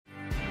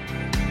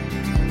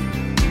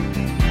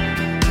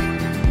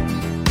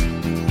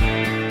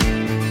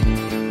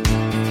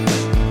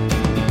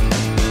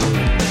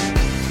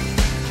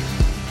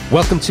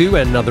Welcome to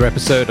another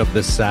episode of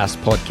the SaaS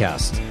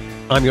Podcast.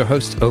 I'm your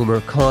host, Omer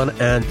Khan,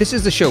 and this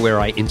is the show where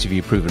I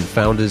interview proven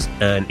founders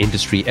and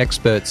industry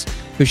experts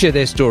who share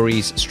their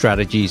stories,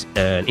 strategies,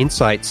 and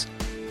insights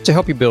to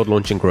help you build,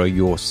 launch, and grow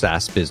your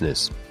SaaS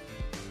business.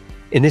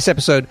 In this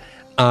episode,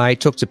 I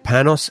talked to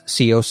Panos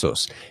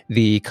Siozos,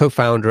 the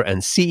co-founder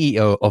and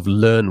CEO of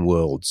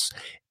LearnWorlds,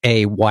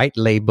 a white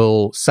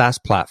label SaaS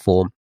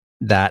platform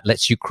that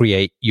lets you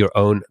create your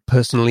own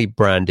personally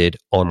branded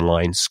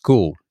online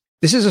school.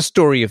 This is a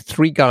story of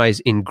three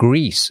guys in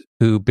Greece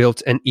who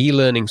built an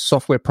e-learning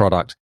software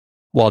product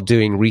while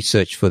doing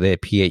research for their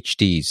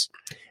PhDs.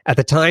 At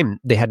the time,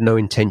 they had no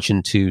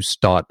intention to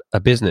start a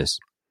business.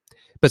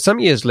 But some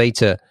years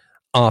later,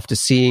 after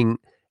seeing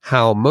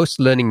how most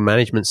learning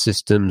management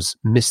systems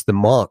missed the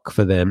mark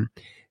for them,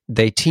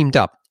 they teamed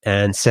up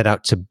and set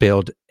out to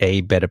build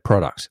a better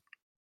product.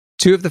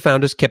 Two of the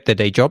founders kept their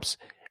day jobs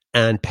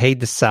and paid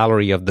the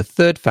salary of the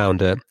third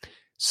founder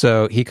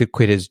so he could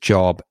quit his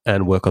job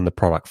and work on the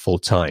product full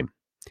time.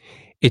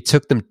 It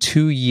took them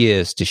 2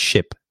 years to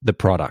ship the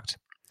product.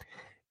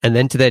 And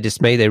then to their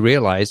dismay, they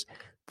realized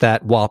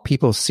that while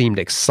people seemed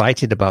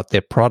excited about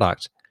their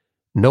product,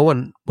 no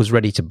one was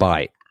ready to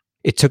buy.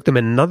 It took them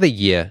another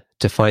year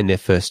to find their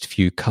first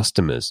few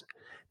customers.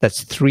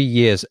 That's 3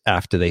 years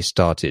after they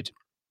started.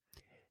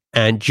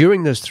 And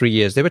during those 3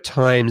 years, there were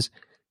times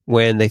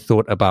when they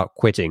thought about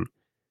quitting,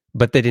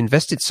 but they'd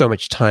invested so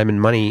much time and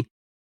money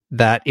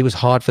that it was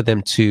hard for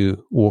them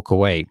to walk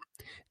away.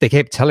 They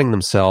kept telling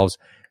themselves,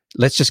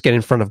 let's just get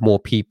in front of more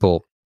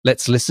people.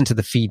 Let's listen to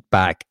the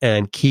feedback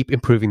and keep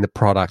improving the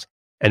product.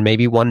 And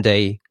maybe one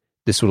day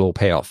this will all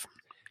pay off.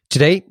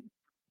 Today,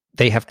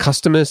 they have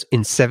customers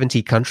in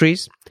 70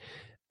 countries,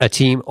 a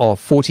team of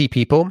 40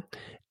 people,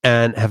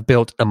 and have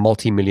built a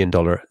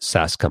multi-million-dollar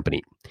SaaS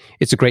company.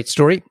 It's a great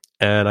story,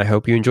 and I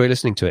hope you enjoy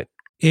listening to it.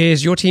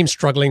 Is your team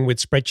struggling with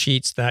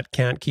spreadsheets that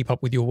can't keep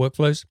up with your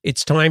workflows?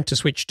 It's time to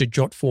switch to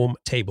JotForm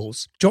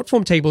Tables.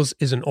 JotForm Tables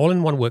is an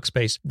all-in-one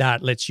workspace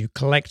that lets you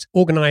collect,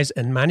 organize,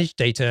 and manage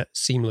data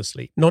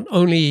seamlessly. Not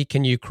only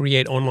can you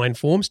create online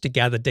forms to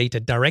gather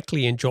data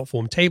directly in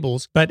JotForm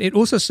Tables, but it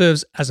also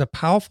serves as a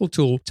powerful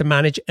tool to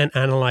manage and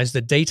analyze the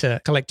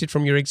data collected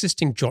from your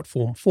existing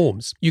JotForm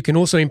forms. You can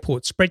also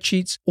import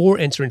spreadsheets or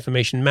enter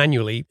information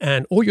manually,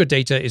 and all your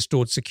data is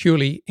stored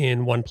securely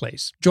in one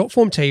place.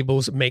 JotForm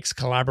Tables makes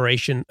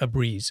collaboration a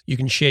breeze. You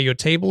can share your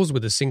tables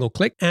with a single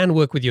click and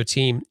work with your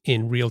team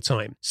in real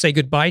time. Say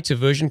goodbye to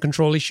version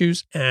control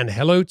issues and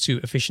hello to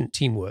efficient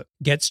teamwork.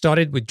 Get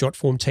started with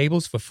JotForm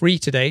Tables for free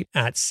today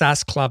at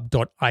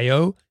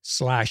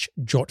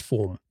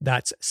saasclub.io/jotform.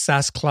 That's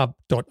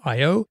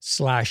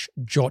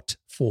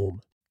saasclub.io/jotform.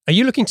 Are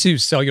you looking to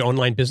sell your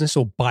online business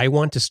or buy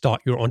one to start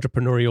your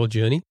entrepreneurial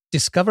journey?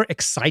 Discover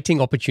exciting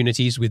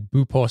opportunities with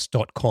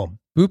boopos.com.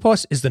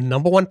 Boopos is the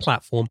 #1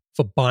 platform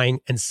for buying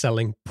and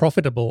selling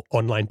profitable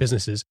online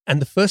businesses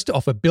and the first to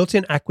offer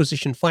built-in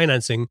acquisition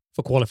financing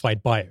for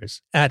qualified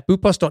buyers. At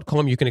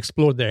boopos.com, you can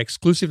explore their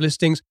exclusive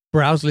listings,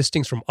 browse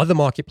listings from other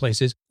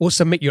marketplaces, or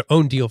submit your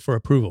own deal for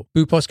approval.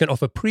 Boopos can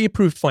offer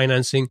pre-approved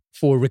financing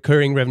for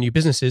recurring revenue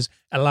businesses,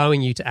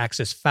 allowing you to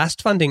access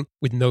fast funding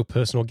with no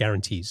personal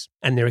guarantees.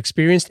 And their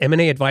experienced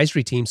M&A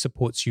advisory team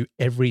supports you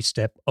every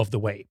step of the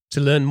way.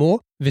 To learn more,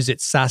 visit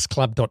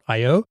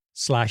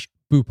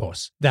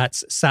saasclub.io/boopos.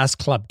 That's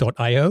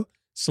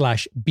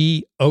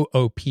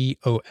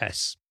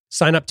saasclub.io/boopos.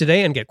 Sign up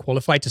today and get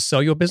qualified to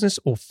sell your business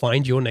or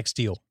find your next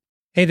deal.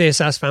 Hey there,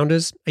 SaaS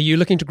founders. Are you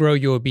looking to grow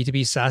your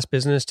B2B SaaS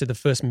business to the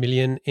first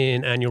million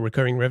in annual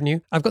recurring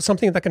revenue? I've got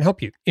something that can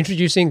help you.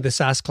 Introducing the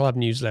SaaS Club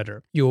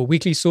newsletter, your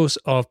weekly source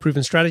of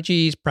proven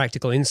strategies,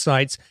 practical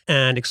insights,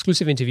 and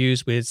exclusive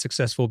interviews with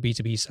successful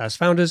B2B SaaS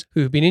founders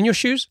who've been in your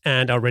shoes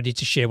and are ready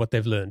to share what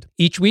they've learned.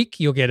 Each week,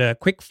 you'll get a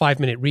quick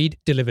 5-minute read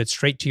delivered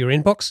straight to your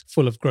inbox,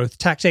 full of growth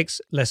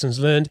tactics, lessons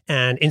learned,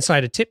 and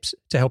insider tips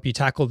to help you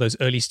tackle those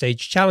early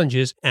stage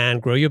challenges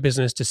and grow your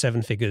business to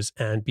 7 figures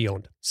and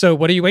beyond. So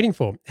what are you waiting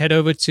for? Head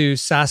over to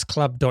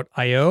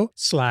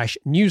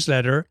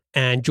saasclub.io/newsletter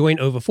and join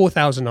over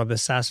 4,000 other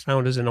SaaS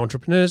founders and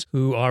entrepreneurs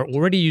who are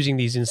already using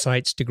these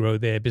insights to grow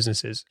their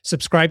businesses.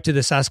 Subscribe to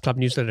the SaaS Club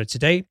newsletter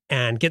today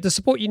and get the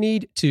support you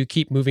need to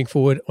keep moving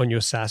forward on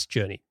your SaaS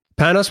journey.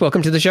 Panos,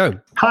 welcome to the show.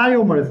 Hi,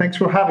 Omer. Thanks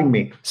for having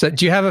me. So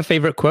do you have a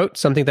favorite quote,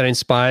 something that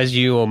inspires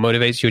you or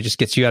motivates you or just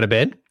gets you out of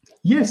bed?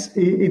 Yes,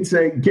 it's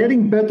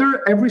getting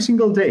better every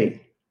single day.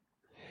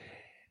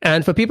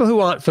 And for people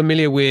who aren't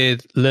familiar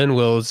with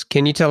LearnWorlds,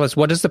 can you tell us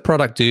what does the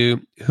product do,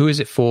 who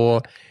is it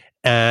for,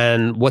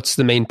 and what's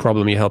the main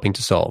problem you're helping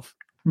to solve?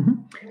 Mm-hmm.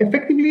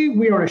 Effectively,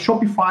 we are a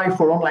Shopify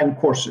for online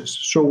courses.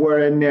 So we're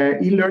an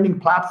e-learning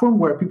platform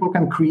where people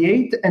can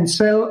create and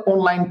sell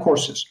online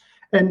courses.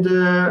 And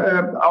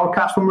our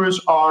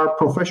customers are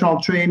professional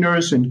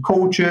trainers and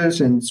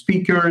coaches and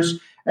speakers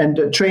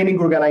and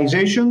training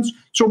organizations.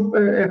 So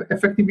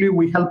effectively,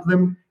 we help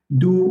them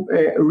do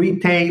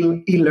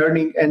retail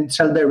e-learning and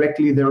sell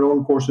directly their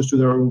own courses to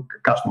their own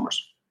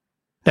customers.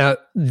 Now,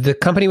 the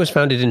company was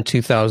founded in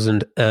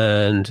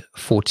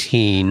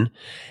 2014,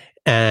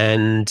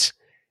 and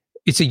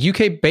it's a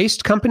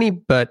UK-based company,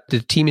 but the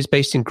team is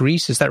based in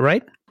Greece. Is that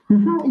right?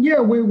 Mm-hmm.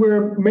 Yeah,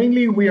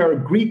 we are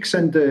Greeks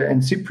and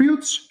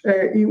Cypriots.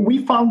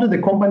 We founded the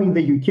company in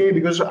the UK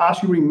because,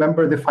 as you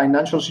remember, the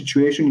financial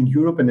situation in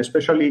Europe and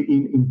especially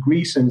in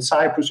Greece and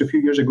Cyprus a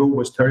few years ago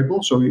was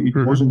terrible. So it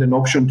wasn't an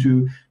option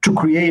to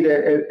create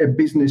a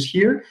business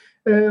here.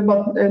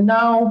 But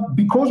now,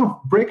 because of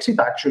Brexit,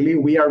 actually,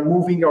 we are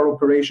moving our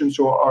operations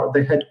or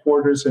the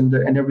headquarters and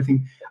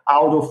everything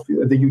out of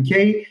the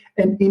UK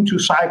and into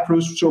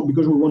Cyprus. So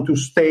because we want to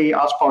stay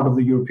as part of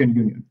the European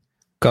Union.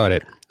 Got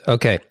it.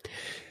 Okay.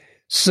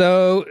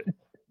 So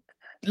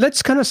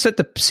let's kind of set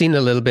the scene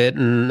a little bit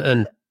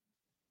and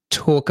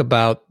talk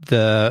about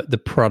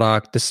the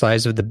product, the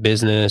size of the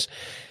business.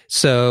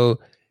 So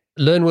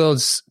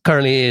LearnWorlds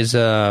currently is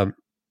a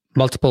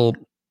multiple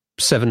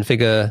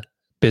seven-figure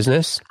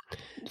business.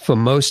 For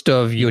most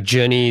of your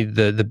journey,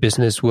 the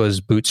business was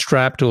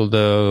bootstrapped,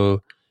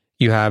 although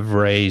you have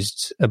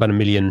raised about €1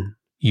 million.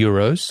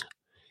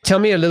 Tell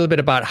me a little bit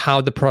about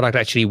how the product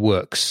actually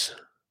works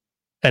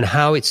and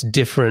how it's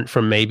different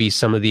from maybe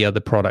some of the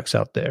other products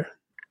out there.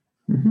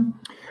 Mm-hmm.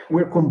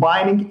 We're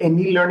combining an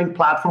e-learning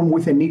platform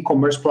with an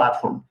e-commerce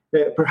platform.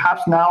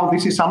 Perhaps now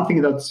this is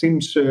something that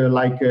seems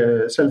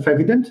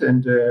self-evident,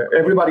 and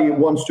everybody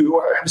wants to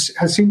or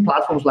has seen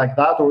platforms like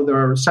that, or there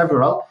are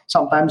several.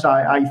 Sometimes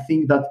I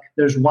think that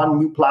there's one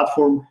new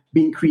platform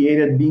being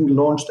created, being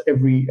launched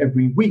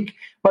every week.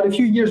 But a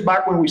few years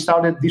back when we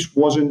started, this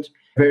wasn't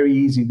very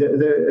easy.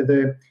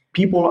 The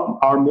people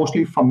are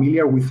mostly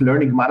familiar with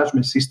learning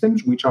management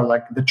systems, which are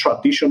like the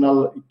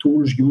traditional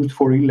tools used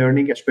for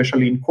e-learning,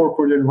 especially in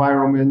corporate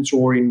environments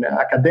or in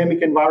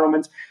academic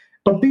environments.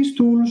 But these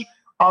tools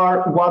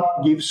are what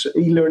gives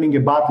e-learning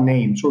a bad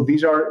name. So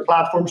these are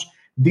platforms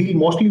deal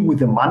mostly with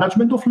the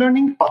management of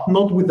learning, but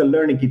not with the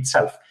learning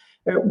itself.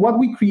 What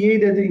we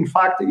created, in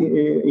fact,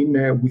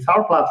 with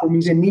our platform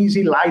is an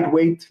easy,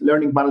 lightweight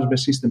learning management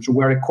system. So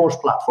we're a course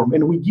platform,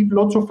 and we give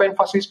lots of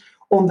emphasis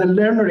on the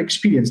learner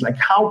experience, like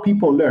how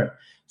people learn.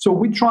 So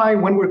we try,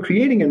 when we're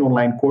creating an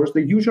online course,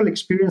 the usual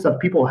experience that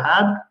people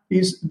had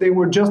is they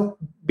were just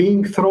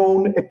being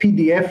thrown a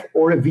PDF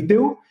or a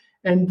video,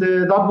 and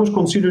that was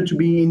considered to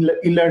be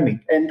e-learning.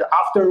 And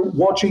after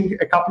watching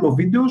a couple of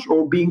videos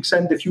or being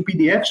sent a few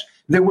PDFs,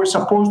 they were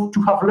supposed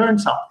to have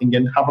learned something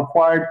and have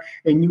acquired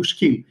a new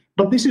skill.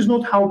 But this is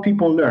not how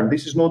people learn.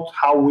 This is not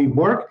how we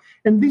work.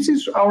 And this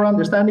is our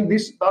understanding.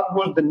 That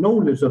was the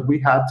knowledge that we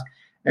had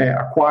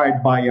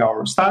acquired by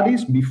our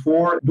studies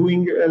before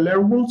doing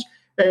LearnWorlds.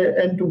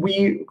 And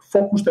we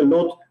focused a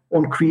lot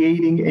on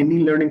creating an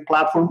e-learning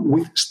platform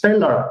with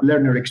stellar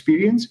learner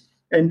experience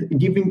and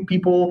giving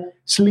people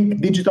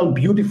sleek, digital,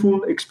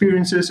 beautiful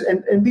experiences.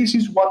 And this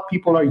is what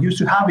people are used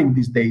to having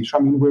these days. I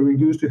mean, we're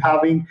used to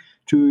having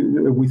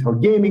with our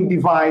gaming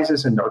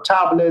devices and our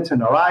tablets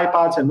and our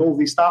iPads and all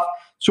this stuff.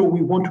 So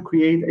we want to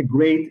create a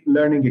great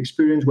learning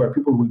experience where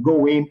people will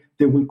go in,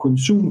 they will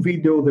consume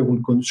video, they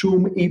will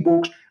consume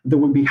ebooks, they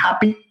will be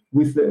happy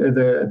with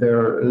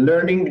their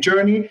learning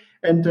journey,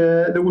 and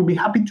they will be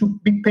happy to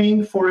be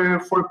paying for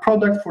a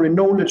product, for a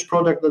knowledge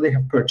product that they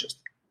have purchased.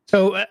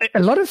 So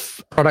a lot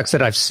of products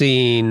that I've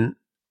seen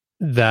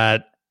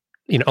that,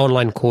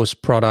 online course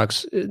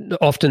products,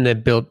 often they're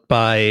built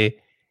by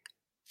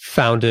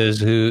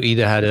founders who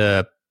either had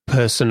a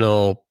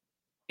personal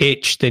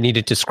itch they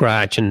needed to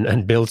scratch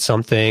and build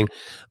something,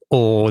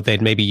 or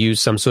they'd maybe use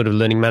some sort of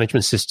learning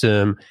management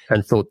system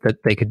and thought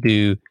that they could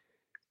do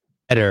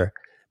better.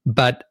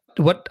 But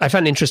what I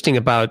found interesting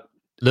about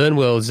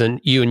LearnWorlds and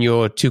you and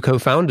your two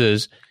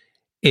co-founders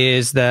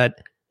is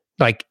that,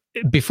 like,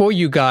 before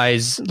you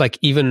guys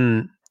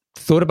even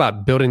thought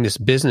about building this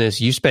business,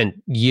 you spent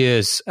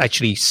years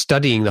actually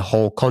studying the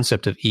whole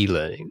concept of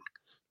e-learning.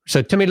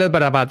 So tell me a little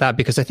bit about that,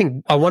 because I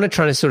think I want to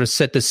try to sort of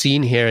set the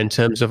scene here in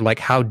terms of like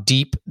how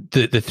deep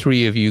the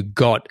three of you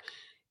got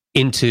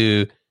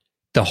into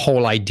the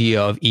whole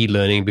idea of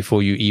e-learning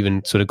before you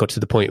even sort of got to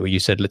the point where you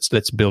said, let's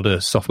build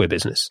a software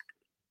business.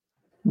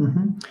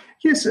 Mm-hmm.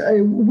 Yes,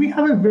 we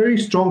have a very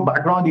strong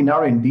background in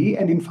R&D,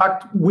 and in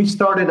fact, we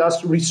started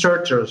as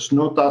researchers,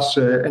 not as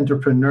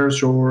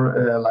entrepreneurs or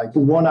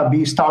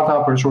wannabe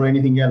startuppers or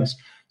anything else.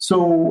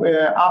 So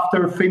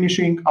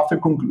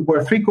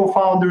we're three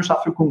co-founders.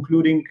 After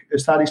concluding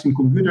studies in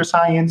computer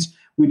science,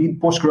 we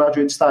did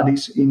postgraduate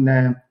studies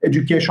in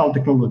educational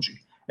technology.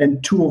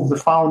 And two of the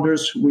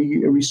founders, we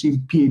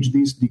received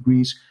PhD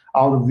degrees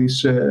out of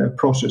this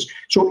process.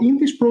 So in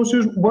this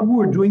process, what we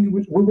were doing,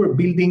 we were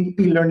building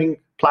e-learning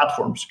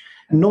platforms,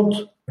 not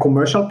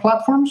commercial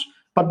platforms,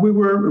 but we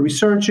were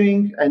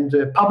researching and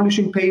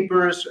publishing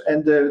papers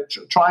and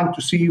trying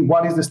to see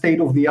what is the state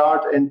of the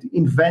art and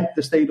invent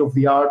the state of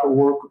the art,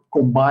 or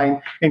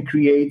combine and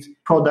create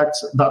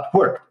products that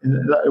work.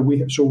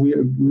 So we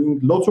are doing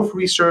lots of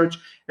research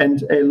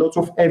and lots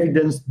of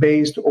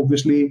evidence-based,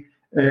 obviously,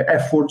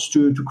 efforts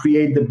to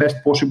create the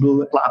best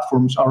possible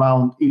platforms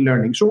around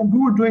e-learning. So we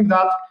were doing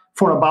that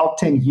for about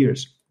 10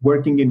 years.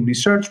 Working in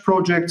research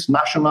projects,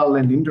 national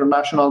and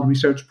international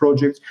research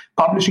projects,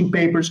 publishing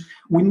papers.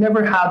 We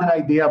never had an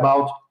idea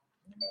about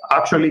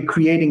actually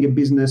creating a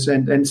business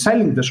and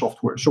selling the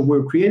software. So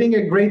we're creating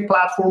a great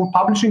platform,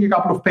 publishing a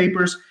couple of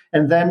papers,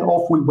 and then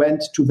off we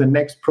went to the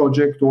next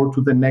project or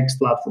to the next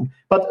platform.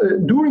 But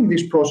during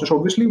this process,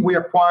 obviously, we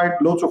acquired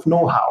lots of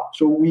know-how.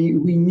 So we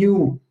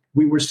knew,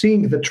 we were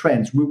seeing the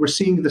trends, we were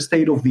seeing the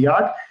state of the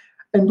art.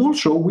 And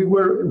also, we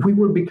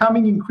were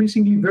becoming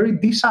increasingly very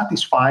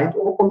dissatisfied,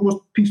 or almost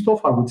pissed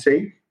off, I would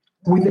say,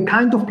 with the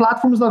kind of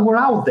platforms that were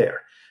out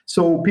there.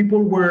 So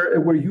people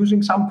were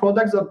using some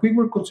products that we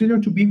were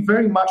considering to be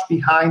very much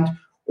behind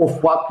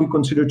of what we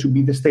consider to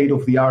be the state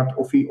of the art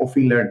of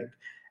e-learning.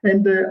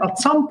 And at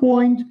some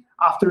point,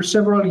 after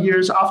several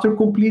years, after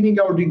completing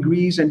our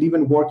degrees and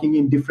even working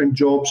in different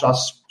jobs as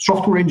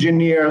software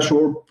engineers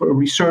or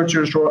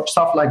researchers or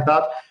stuff like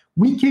that,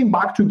 we came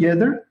back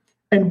together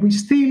and we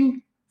still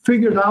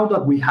figured out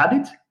that we had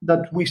it,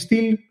 that we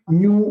still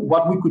knew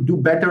what we could do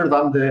better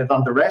than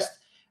the rest.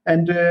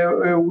 And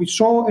we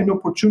saw an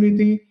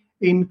opportunity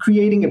in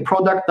creating a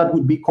product that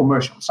would be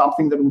commercial,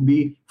 something that would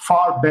be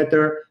far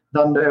better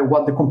than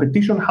what the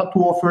competition had to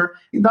offer.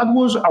 That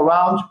was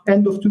around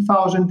end of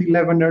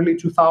 2011, early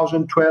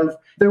 2012.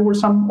 There were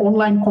some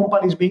online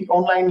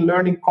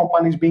learning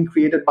companies being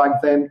created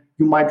back then.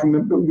 You might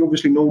remember, you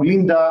obviously know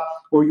Linda,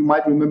 or you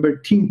might remember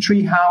Team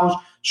Treehouse.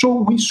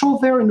 So we saw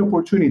there an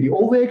opportunity,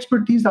 all the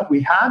expertise that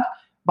we had,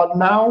 but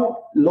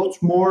now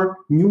lots more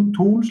new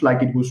tools,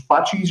 like it was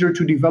much easier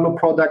to develop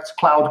products.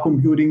 Cloud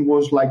computing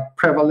was like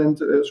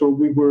prevalent.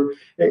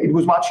 It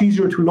was much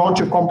easier to launch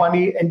a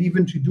company and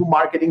even to do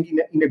marketing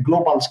in a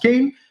global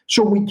scale.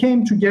 So we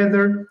came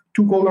together,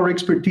 took all our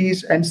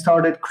expertise and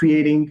started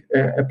creating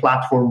a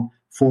platform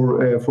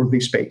for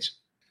this space.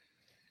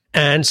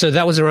 And so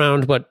that was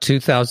around,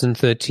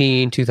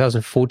 2013,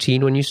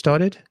 2014 when you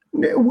started?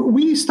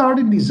 We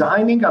started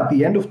designing at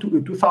the end of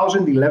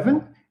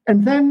 2011.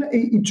 And then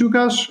it took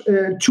us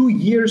 2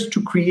 years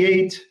to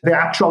create the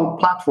actual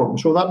platform.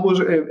 So that was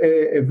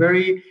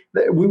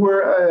we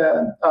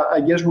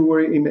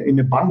were in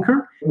a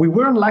bunker. We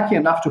weren't lucky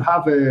enough to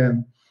have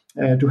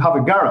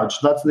a garage.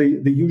 That's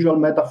the usual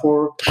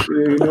metaphor,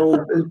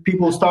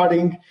 people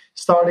starting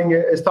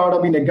a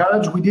startup in a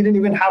garage. We didn't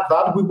even have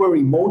that. We were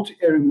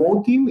a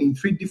remote team in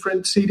 3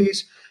 different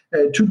cities,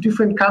 2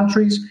 different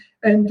countries.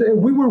 And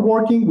we were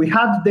working, we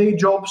had day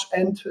jobs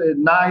and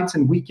nights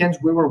and weekends,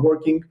 we were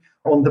working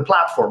on the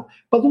platform.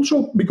 But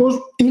also because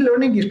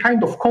e-learning is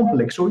kind of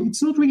complex, so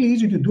it's not really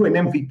easy to do an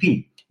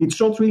MVP. It's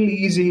not really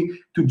easy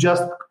to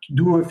just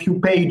do a few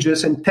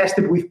pages and test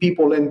it with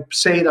people and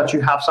say that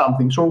you have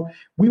something. So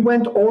we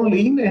went all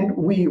in, and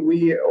we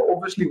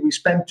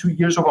spent 2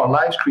 years of our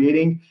lives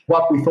creating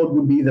what we thought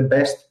would be the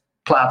best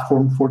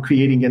platform for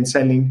creating and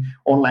selling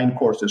online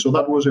courses. So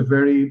that was a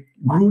very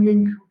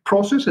grueling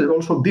process and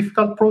also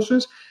difficult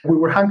process. We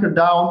were hunkered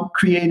down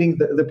creating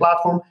the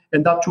platform,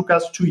 and that took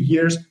us 2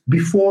 years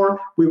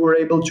before we were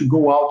able to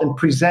go out and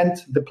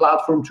present the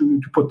platform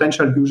to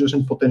potential users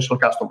and potential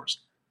customers.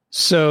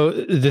 So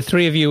the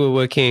 3 of you were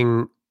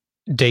working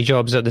day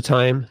jobs at the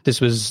time. This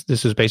was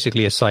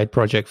basically a side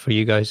project for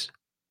you guys.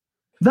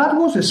 That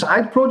was a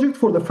side project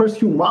for the first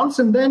few months.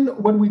 And then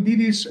what we did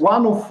is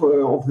one of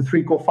the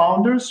 3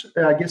 co-founders,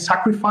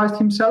 sacrificed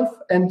himself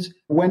and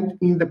went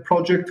in the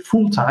project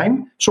full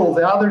time. So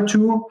the other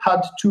 2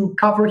 had to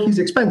cover his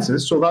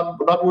expenses. So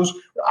that was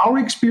our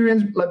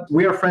experience.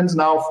 We are friends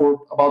now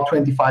for about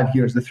 25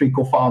 years, the 3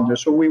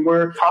 co-founders. So we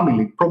were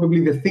family.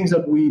 Probably the things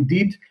that we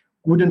did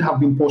wouldn't have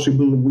been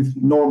possible with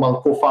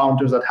normal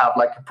co-founders that have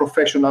like a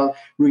professional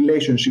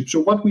relationship.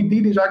 So what we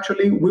did is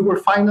actually we were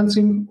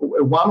financing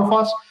one of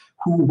us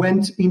who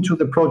went into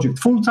the project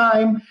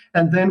full-time,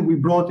 and then we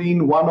brought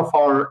in one of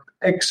our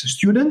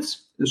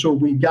ex-students. So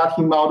we got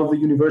him out of the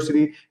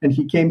university, and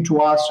he came to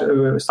us,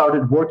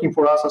 started working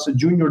for us as a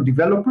junior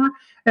developer,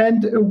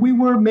 and we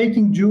were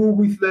making do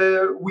with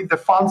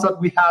the funds that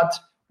we had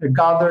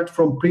gathered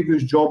from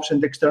previous jobs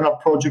and external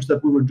projects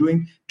that we were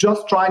doing,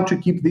 just trying to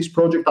keep this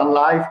project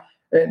alive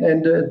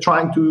and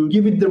trying to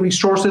give it the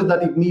resources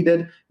that it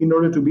needed in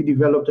order to be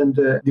developed and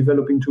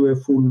develop into a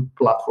full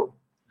platform.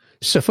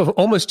 So for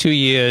almost 2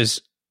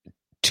 years,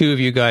 2 of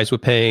you guys were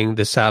paying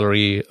the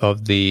salary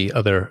of the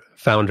other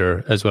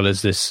founder, as well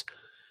as this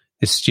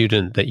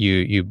student that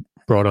you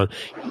brought on.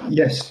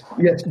 Yes.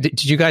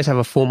 Did you guys have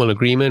a formal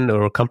agreement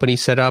or a company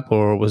set up,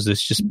 or was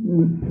this just...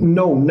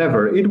 No,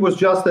 never. It was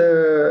just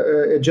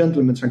a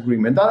gentleman's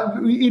agreement.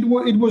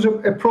 It was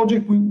a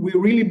project we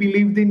really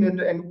believed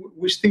in, and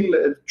we still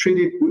treat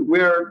it.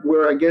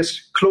 We're I guess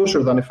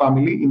closer than a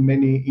family in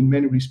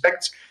many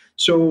respects.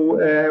 So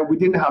we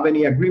didn't have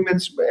any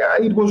agreements.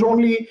 It was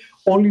only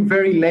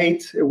very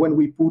late when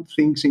we put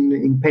things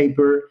in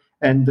paper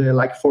and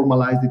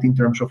formalized it in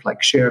terms of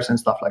like shares and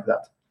stuff like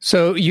that.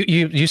 So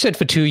you said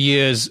for 2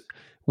 years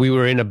we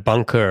were in a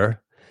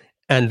bunker,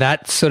 and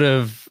that sort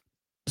of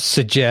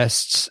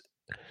suggests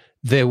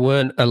there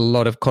weren't a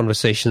lot of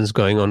conversations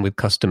going on with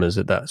customers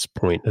at that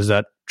point. Is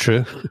that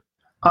true?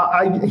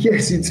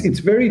 Yes, it's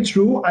very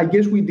true. I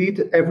guess we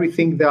did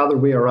everything the other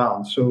way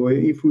around. So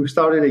if we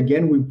started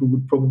again, we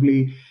would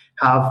probably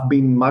have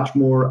been much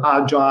more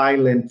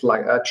agile and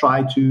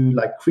try to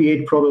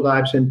create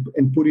prototypes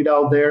and put it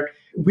out there.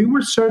 We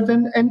were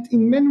certain, and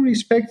in many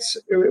respects,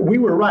 we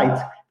were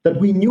right that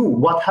we knew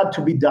what had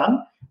to be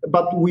done.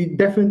 But we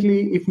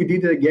definitely, if we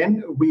did it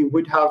again, we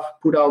would have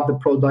put out the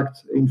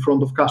product in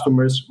front of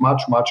customers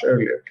much, much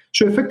earlier.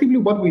 So effectively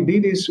what we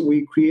did is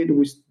we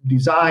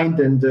designed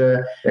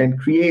and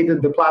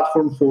created the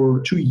platform for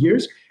 2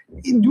 years.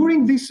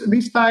 During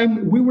this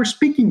time, we were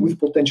speaking with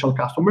potential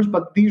customers,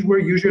 but these were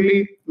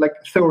usually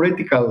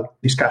theoretical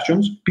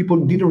discussions.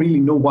 People didn't really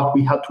know what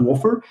we had to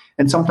offer,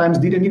 and sometimes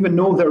didn't even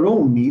know their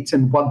own needs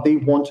and what they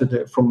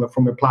wanted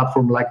from a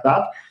platform like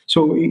that.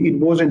 So it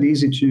wasn't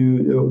easy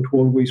to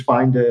always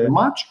find a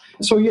match.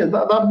 So yeah,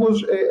 that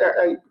was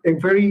a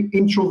very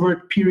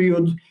introvert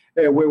period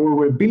where we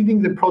were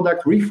building the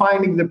product,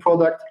 refining the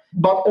product,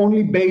 but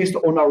only based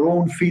on our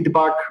own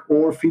feedback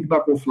or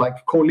feedback of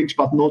colleagues,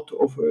 but not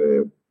of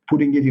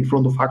putting it in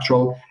front of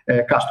actual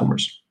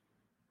customers.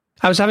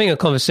 I was having a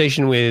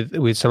conversation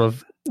with some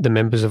of the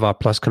members of our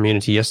Plus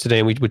community yesterday,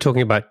 and we were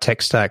talking about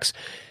tech stacks.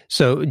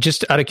 So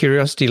just out of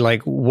curiosity,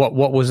 what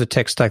was the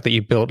tech stack that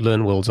you built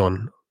LearnWorlds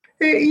on?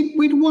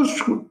 It was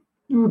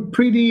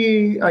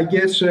pretty, I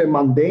guess,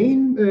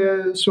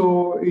 mundane.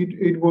 So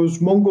it was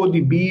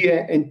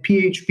MongoDB and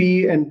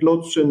PHP and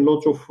lots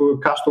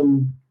of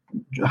custom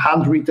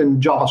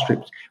handwritten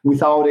JavaScript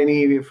without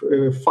any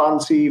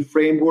fancy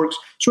frameworks.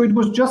 So it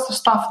was just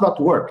stuff that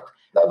worked.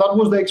 That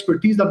was the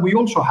expertise that we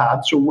also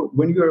had. So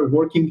when you are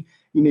working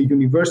in a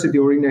university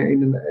or in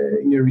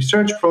a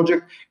research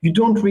project, you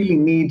don't really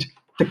need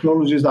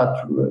technologies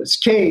that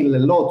scale a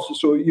lot.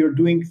 So you're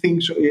doing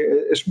things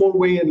a small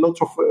way and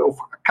lots of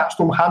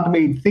custom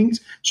handmade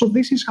things. So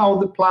this is how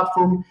the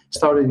platform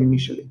started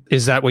initially.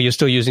 Is that what you're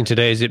still using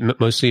today? Is it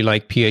mostly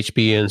like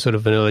PHP and sort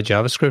of vanilla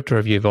JavaScript, or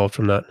have you evolved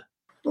from that?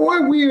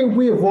 Well,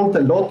 we evolved a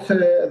lot.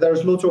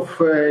 There's lots of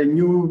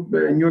new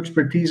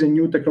expertise and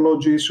new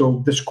technology.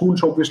 So the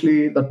schools,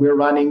 obviously, that we're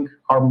running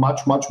are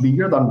much, much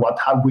bigger than what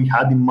we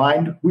had in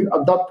mind.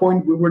 At that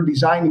point, we were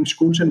designing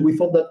schools, and we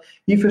thought that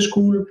if a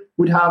school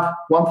would have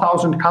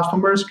 1,000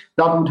 customers,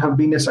 that would have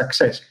been a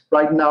success.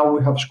 Right now,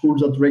 we have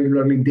schools that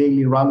regularly,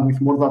 daily run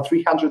with more than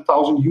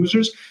 300,000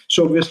 users.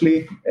 So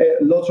obviously,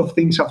 lots of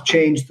things have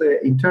changed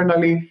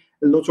internally.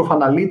 Lots of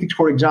analytics,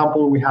 for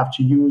example, we have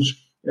to use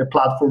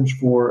platforms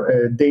for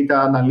data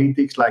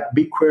analytics like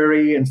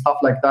BigQuery and stuff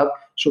like that.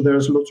 So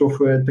there's lots of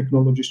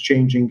technologies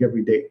changing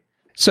every day.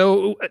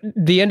 So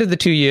the end of the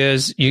 2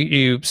 years,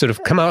 you sort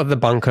of come out of the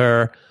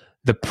bunker,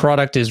 the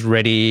product is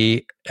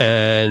ready,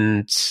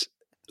 and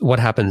what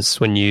happens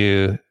when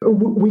you...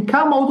 We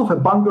come out of a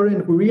bunker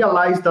and we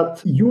realize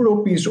that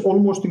Europe is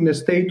almost in a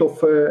state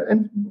of,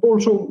 and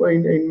also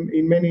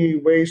in many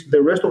ways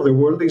the rest of the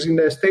world is in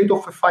a state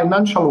of a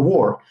financial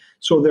war.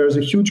 So there's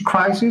a huge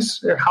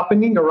crisis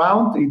happening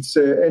around.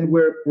 And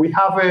we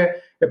have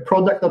a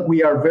product that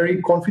we are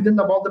very confident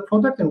about the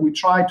product, and we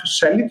try to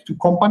sell it to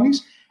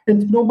companies.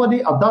 And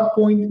nobody at that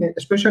point,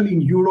 especially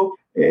in Europe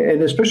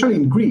and especially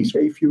in Greece,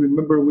 if you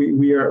remember,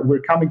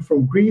 we're coming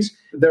from Greece.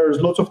 There's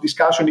lots of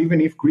discussion,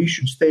 even if Greece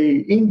should stay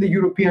in the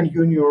European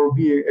Union or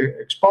be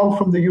expelled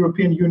from the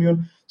European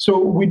Union. So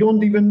we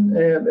don't even,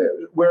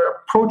 we're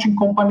approaching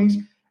companies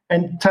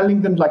and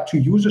telling them to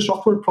use a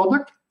software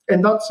product.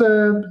 And that's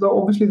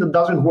obviously that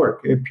doesn't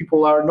work.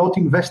 People are not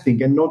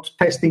investing and not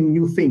testing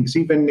new things,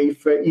 even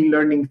if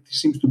e-learning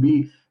seems to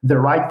be the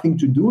right thing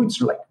to do.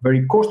 It's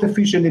very cost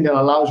efficient, and it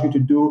allows you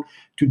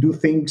to do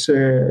things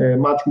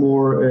much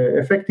more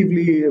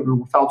effectively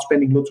without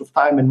spending lots of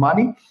time and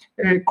money.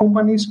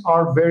 Companies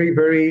are very,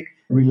 very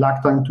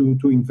reluctant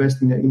to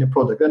invest in a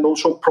product. And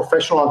also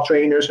professional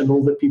trainers and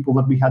all the people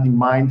that we had in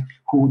mind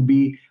who would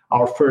be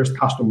our first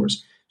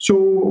customers. So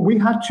we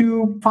had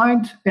to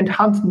find and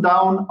hunt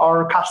down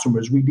our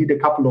customers. We did a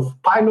couple of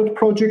pilot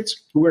projects.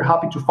 We were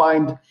happy to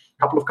find a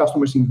couple of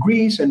customers in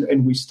Greece,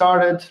 and we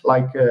started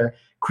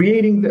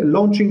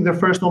launching the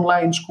first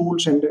online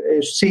schools and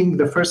seeing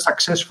the first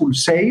successful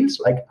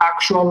sales,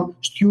 actual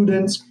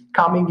students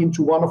coming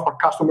into one of our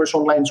customers'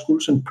 online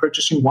schools and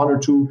purchasing one or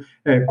two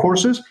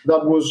courses.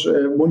 That was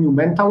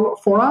monumental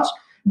for us.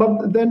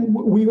 But then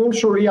we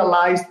also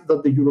realized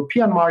that the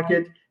European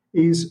market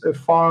is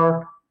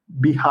far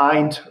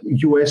behind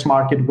US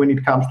market when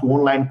it comes to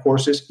online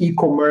courses,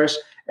 e-commerce,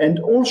 and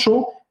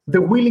also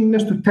the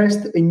willingness to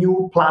test a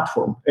new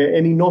platform,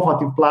 an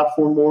innovative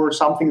platform or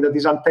something that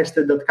is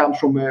untested that comes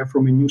from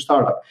a new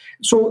startup.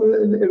 So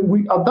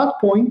at that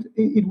point,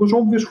 it was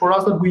obvious for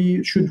us that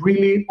we should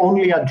really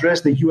only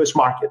address the US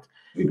market.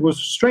 It was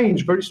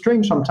strange, very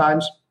strange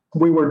sometimes.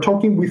 We were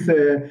talking with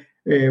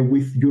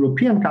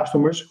European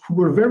customers who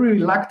were very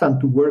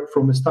reluctant to work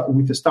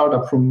with a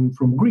startup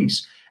from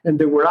Greece. And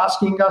they were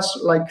asking us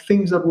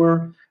things that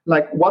were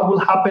what will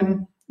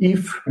happen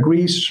if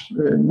Greece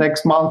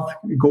next month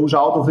goes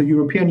out of the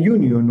European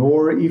Union,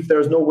 or if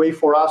there's no way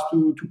for us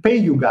to pay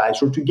you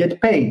guys or to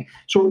get paid.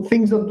 So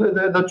things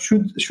that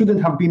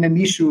shouldn't have been an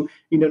issue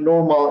in a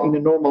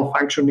normal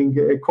functioning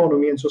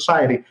economy and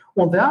society.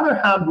 On the other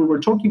hand, we were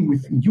talking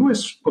with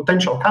US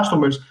potential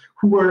customers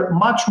who were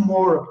much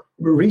more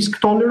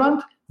risk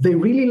tolerant. They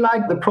really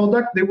liked the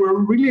product. They were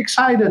really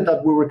excited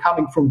that we were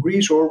coming from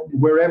Greece or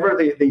wherever.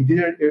 They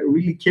didn't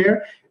really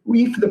care.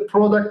 If the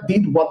product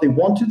did what they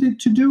wanted it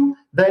to do,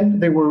 then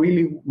they were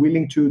really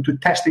willing to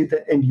test it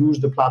and use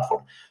the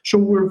platform. So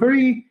we're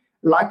very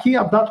lucky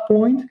at that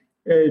point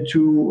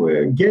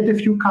to get a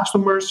few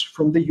customers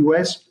from the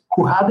US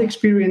who had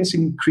experience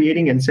in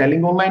creating and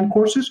selling online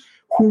courses,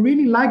 who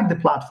really liked the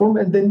platform,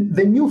 and then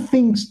the new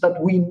things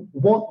that we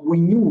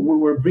knew we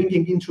were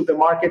bringing into the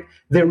market,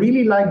 they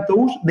really liked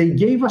those. They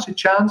gave us a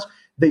chance.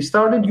 They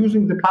started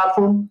using the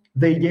platform.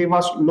 They gave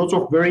us lots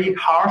of very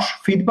harsh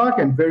feedback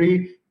and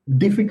very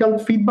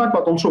difficult feedback,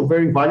 but also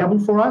very valuable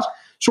for us.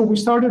 So we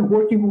started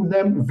working with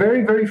them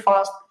very, very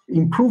fast,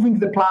 improving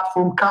the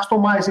platform,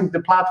 customizing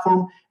the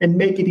platform, and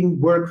making it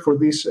work for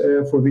this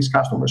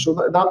customers. So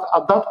that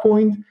at that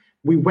point,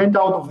 we went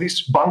out of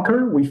this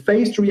bunker. We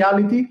faced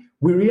reality.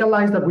 We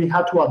realized that we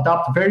had to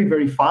adapt very,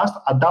 very fast,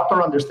 adapt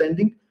our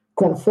understanding,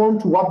 conform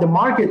to what the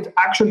market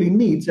actually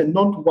needs and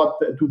not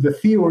to the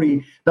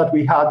theory that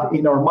we had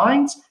in our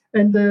minds.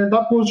 And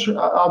that was,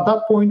 at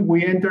that point,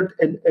 we entered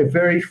a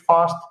very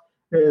fast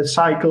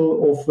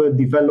cycle of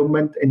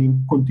development and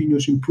in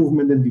continuous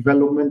improvement and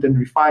development and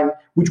refine,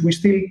 which we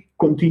still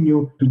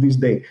continue to this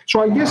day.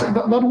 So I guess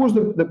that was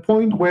the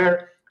point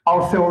where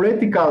our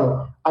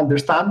theoretical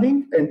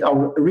understanding and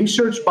our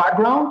research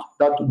background,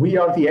 that we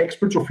are the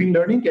experts of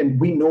e-learning and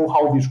we know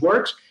how this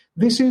works,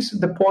 this is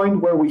the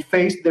point where we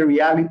face the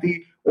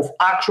reality of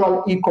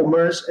actual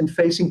e-commerce and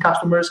facing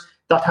customers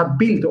that have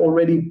built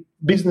already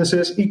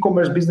businesses,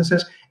 e-commerce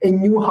businesses,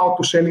 and knew how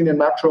to sell in a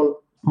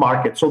natural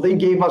market. So they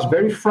gave us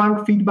very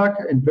frank feedback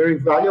and very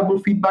valuable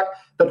feedback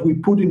that we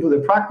put into the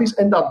practice.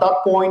 And at that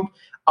point,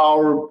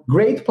 our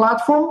great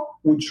platform,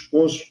 which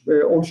was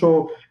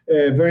also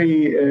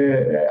very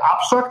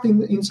abstract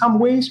in some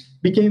ways,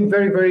 became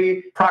very,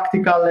 very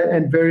practical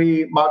and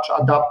very much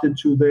adapted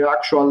to the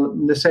actual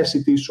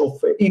necessities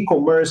of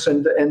e-commerce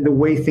and the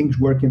way things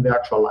work in the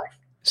actual life.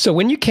 So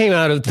when you came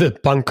out of the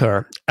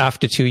bunker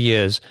after 2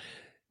 years,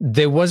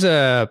 there was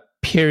a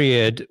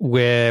period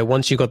where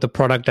once you got the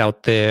product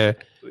out there,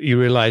 you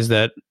realized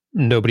that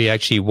nobody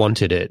actually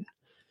wanted it.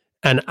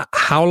 And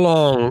how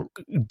long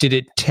did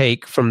it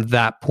take from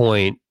that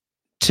point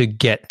to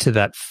get to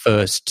that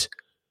first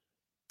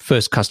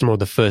customer or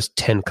the first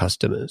 10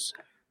 customers?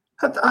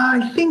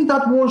 I think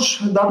that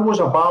was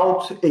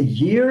about a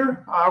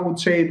year. I would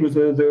say it was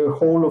the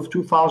whole of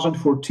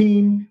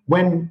 2014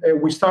 when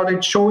we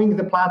started showing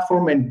the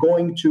platform and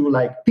going to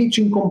like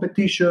pitching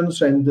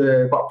competitions and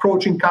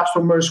approaching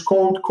customers,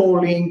 cold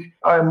calling,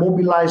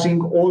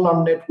 mobilizing all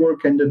our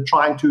network and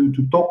trying to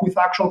talk with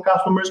actual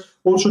customers.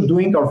 Also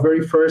doing our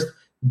very first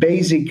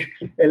basic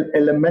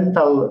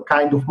elemental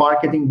kind of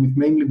marketing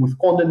mainly with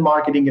content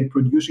marketing and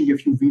producing a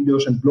few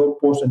videos and blog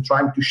posts and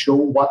trying to show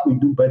what we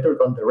do better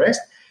than the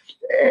rest.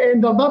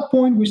 And at that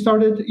point,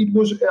 it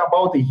was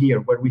about a year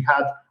where we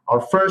had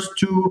our first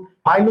 2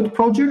 pilot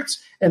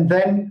projects and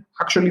then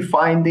actually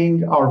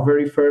finding our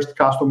very first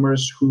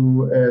customers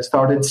who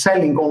started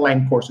selling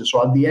online courses.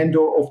 So at the end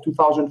of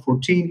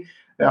 2014,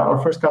 our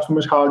first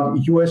customers had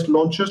US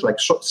launches, like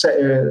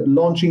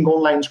launching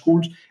online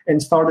schools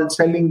and started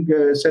selling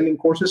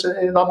courses.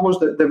 And that was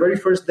the very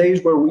first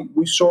days where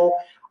we saw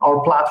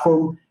our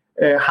platform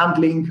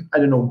handling,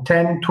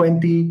 10,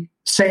 20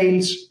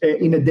 sales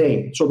in a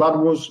day. So that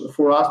was,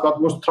 for us, that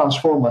was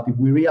transformative.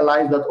 We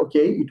realized that,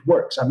 okay, it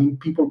works. I mean,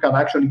 people can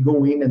actually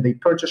go in and they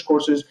purchase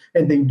courses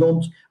and they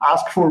don't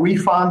ask for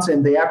refunds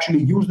and they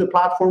actually use the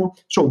platform.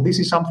 So this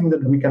is something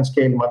that we can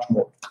scale much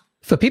more.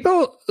 For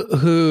people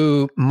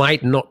who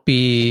might not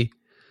be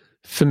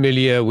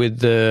familiar with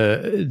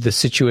the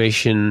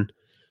situation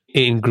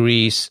in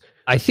Greece,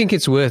 I think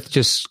it's worth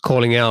just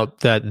calling out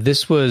that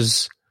this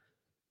was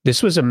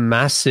a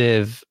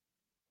massive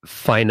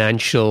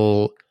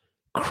financial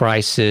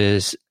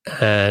crisis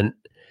and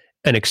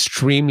an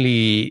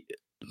extremely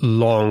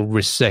long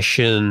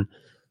recession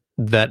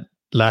that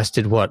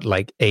lasted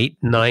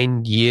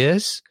 8-9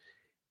 years,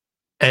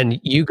 and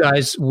you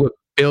guys were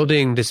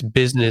building this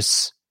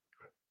business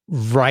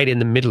right in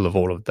the middle of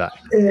all of that.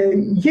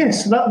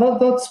 Yes,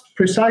 that's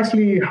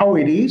precisely how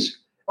it is.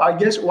 I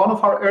guess one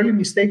of our early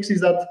mistakes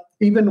is that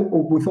even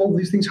with all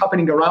these things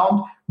happening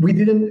around, we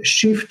didn't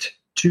shift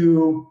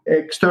to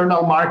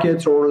external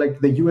markets or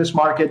like the US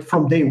market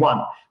from day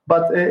one.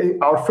 But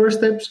our first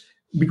steps,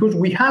 because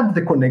we had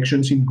the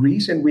connections in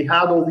Greece and we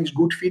had all this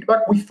good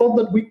feedback, we thought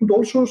that we could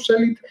also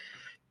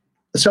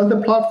sell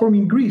the platform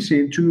in Greece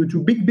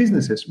to big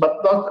businesses.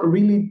 But that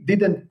really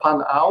didn't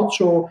pan out.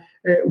 So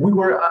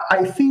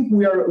I think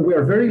we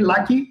are very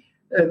lucky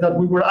that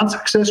we were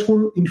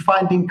unsuccessful in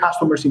finding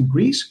customers in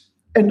Greece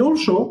and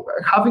also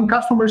having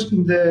customers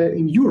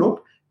in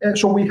Europe.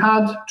 So we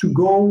had to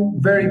go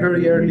very,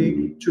 very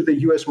early to the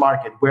US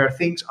market where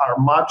things are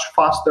much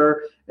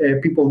faster.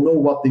 People know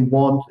what they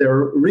want.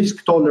 They're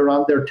risk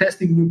tolerant. They're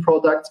testing new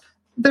products.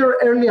 They're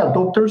early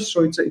adopters.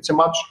 So it's a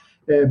much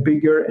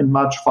bigger and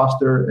much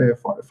faster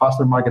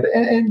market.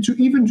 And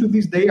even to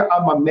this day,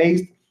 I'm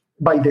amazed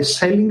by the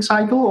selling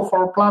cycle of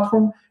our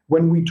platform.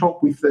 When we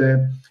talk with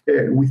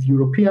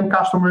European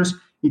customers,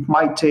 it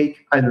might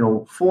take,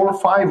 4 or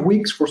 5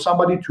 weeks for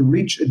somebody to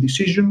reach a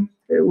decision.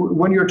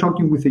 When you're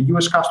talking with a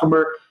US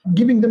customer,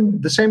 giving them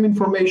the same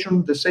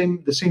information, the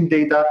same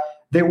data,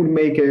 they will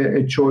make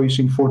a choice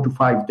in 4 to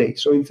 5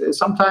 days. So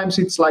sometimes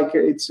it's like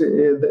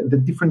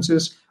the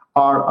differences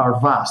are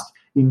vast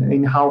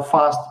in how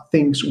fast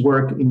things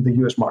work in the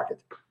US market.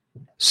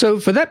 So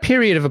for that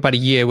period of about a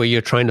year where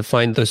you're trying to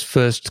find those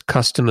first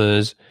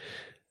customers,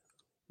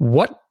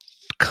 what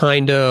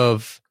kind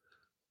of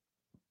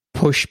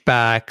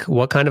pushback,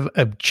 what kind of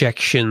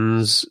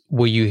objections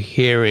were you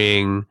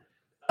hearing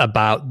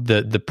about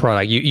the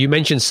product? You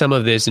mentioned some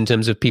of this in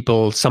terms of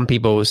some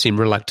people seem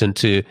reluctant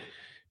to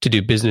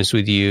do business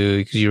with you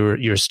because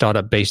you're a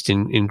startup based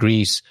in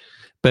Greece.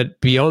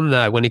 But beyond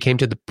that, when it came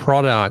to the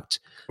product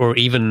or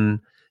even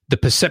the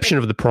perception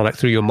of the product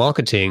through your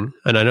marketing,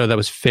 and I know that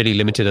was fairly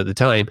limited at the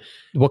time,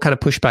 what kind of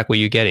pushback were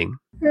you getting?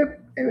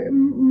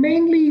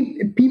 Mainly,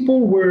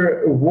 people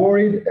were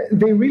worried.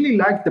 They really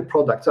liked the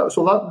product.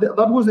 So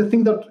that was the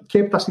thing that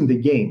kept us in the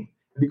game.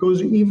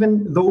 Because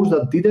even those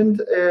that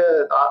didn't,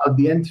 at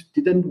the end,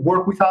 didn't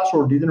work with us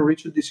or didn't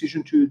reach the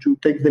decision to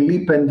take the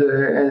leap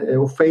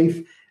of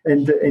faith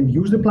and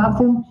use the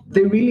platform,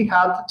 they really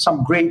had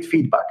some great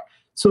feedback.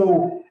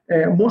 So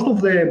most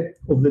of the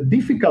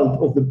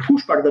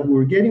pushback that we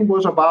were getting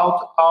was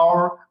about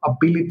our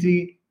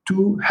ability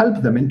to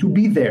help them and to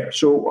be there.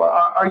 So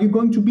are you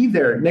going to be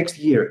there next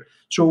year?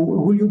 So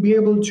will you be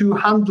able to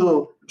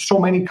handle so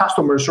many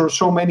customers or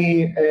so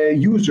many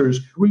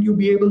users? Will you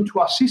be able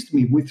to assist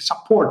me with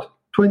support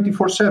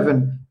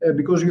 24/7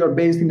 because you are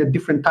based in a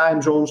different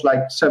time zones,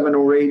 like 7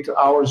 or 8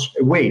 hours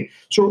away?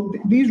 So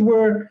these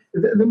were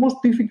the most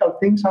difficult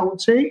things, I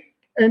would say.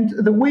 And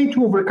the way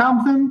to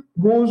overcome them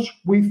was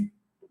with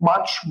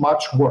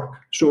much work.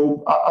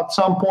 So at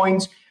some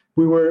points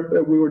we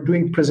were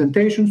doing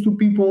presentations to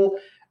people,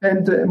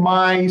 and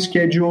my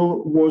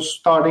schedule was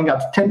starting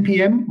at 10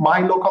 p.m. my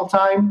local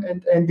time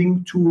and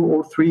ending 2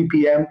 or 3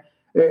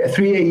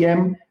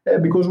 a.m.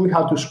 Because we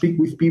had to speak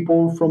with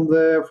people from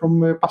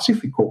the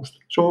Pacific coast.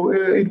 So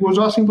it was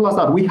as simple as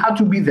that. We had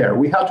to be there.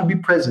 We had to be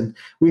present.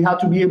 We had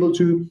to be able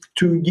to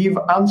give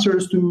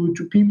answers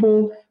to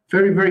people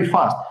very, very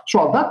fast.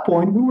 So at that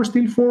point, we were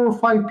still 4 or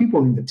 5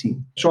 people in the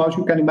team. So as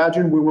you can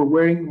imagine, we were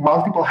wearing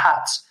multiple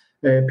hats.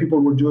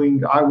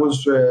 I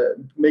was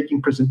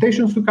making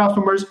presentations to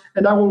customers,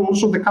 and I was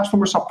also the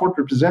customer support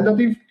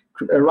representative,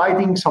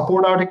 writing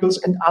support articles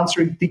and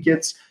answering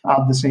tickets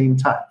at the same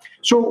time.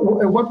 So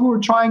what we were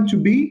trying to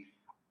be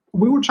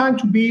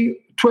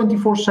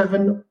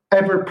 24/7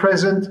 ever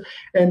present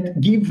and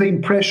give the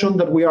impression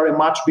that we are a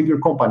much bigger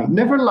company.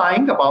 Never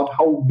lying about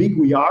how big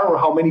we are or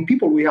how many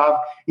people we have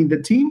in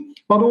the team,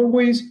 but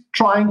always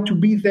trying to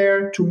be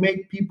there to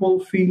make people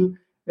feel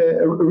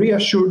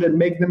reassured and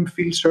make them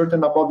feel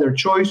certain about their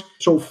choice.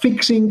 So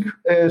fixing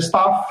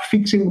stuff,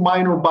 fixing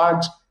minor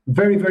bugs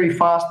very, very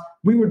fast.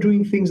 We were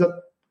doing things that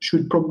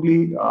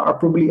are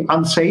probably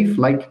unsafe,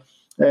 like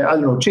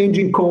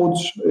changing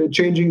codes,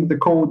 changing the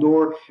code,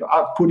 or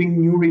putting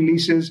new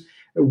releases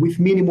with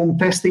minimum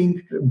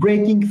testing,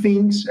 breaking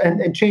things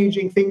and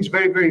changing things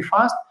very, very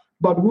fast.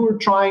 But we were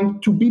trying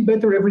to be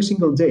better every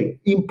single day,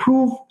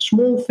 improve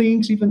small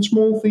things,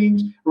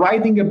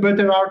 writing a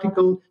better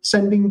article,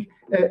 sending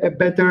a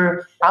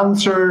better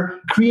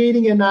answer,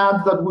 creating an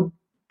ad that would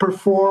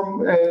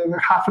perform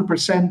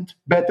 0.5%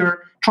 better,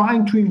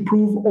 trying to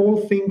improve all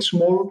things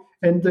small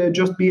and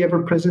just be ever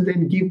present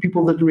and give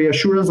people that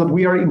reassurance that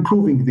we are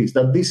improving this,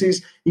 that this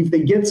is, if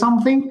they get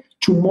something,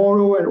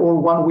 tomorrow or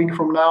 1 week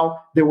from now,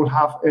 they will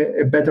have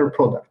a better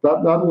product.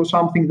 That was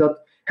something that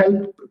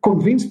helped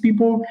convince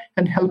people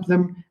and help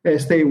them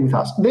stay with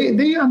us.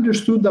 They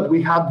understood that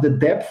we had the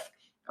depth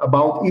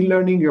about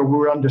e-learning. We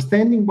were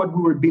understanding what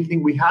we were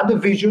building. We had a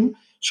vision.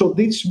 So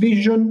this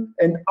vision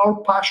and our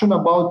passion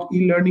about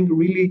e-learning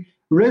really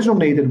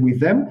resonated with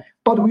them.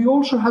 But we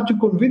also had to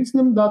convince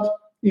them that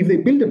if they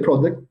build a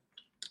product,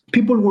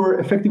 people were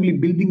effectively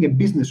building a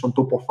business on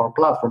top of our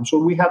platform. So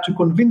we had to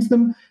convince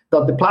them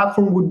that the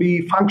platform would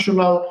be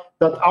functional,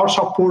 that our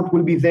support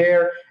will be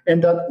there,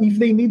 and that if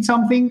they need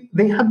something,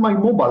 they had my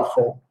mobile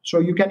phone. So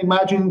you can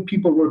imagine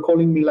people were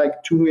calling me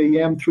like 2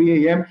 a.m.,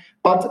 3 a.m.,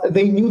 but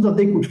they knew that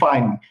they could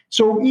find me.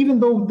 So even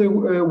though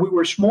we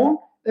were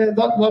small,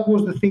 that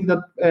was the thing that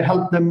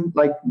helped them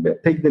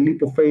take the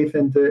leap of faith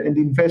and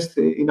invest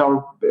in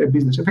our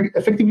business.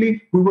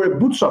 Effectively, we were a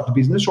bootstrapped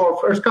business, so our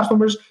first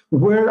customers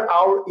were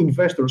our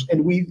investors,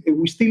 and we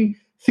still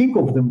think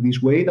of them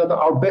this way, that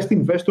our best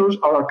investors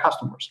are our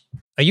customers.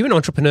 Are you an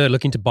entrepreneur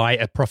looking to buy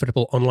a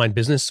profitable online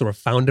business or a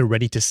founder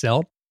ready to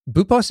sell?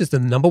 Boopos is the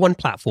 #1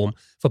 platform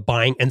for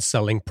buying and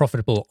selling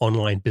profitable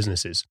online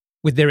businesses.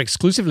 With their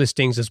exclusive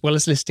listings, as well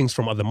as listings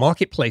from other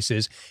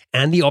marketplaces,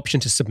 and the option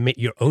to submit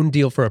your own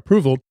deal for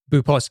approval,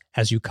 Boopos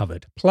has you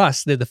covered.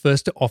 Plus, they're the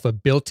first to offer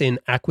built-in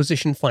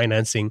acquisition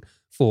financing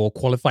for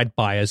qualified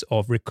buyers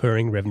of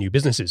recurring revenue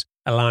businesses,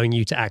 allowing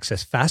you to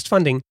access fast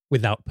funding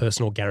without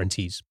personal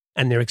guarantees.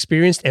 and their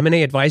experienced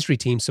M&A advisory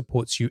team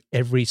supports you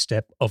every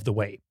step of the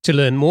way. To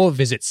learn more,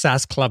 visit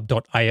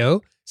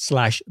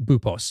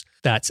saasclub.io/Boopos.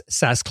 That's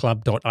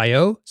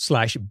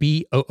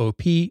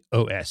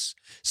saasclub.io/BOOPOS.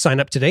 Sign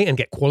up today and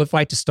get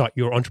qualified to start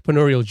your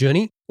entrepreneurial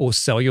journey or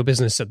sell your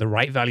business at the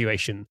right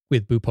valuation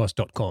with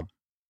Boopos.com.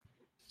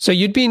 So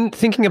you'd been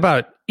thinking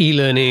about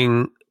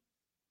e-learning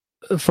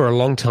for a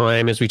long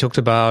time, as we talked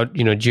about,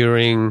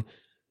 during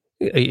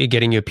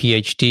getting your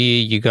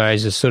PhD. You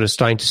guys are sort of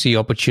starting to see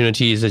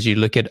opportunities as you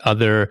look at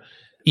other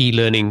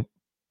e-learning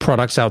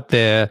products out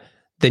there.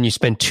 Then you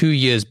spend 2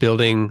 years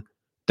building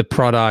the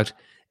product,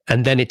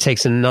 and then it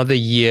takes another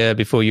year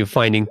before you're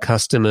finding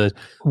customers.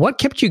 What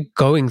kept you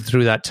going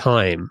through that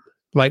time?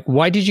 Like,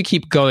 why did you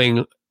keep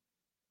going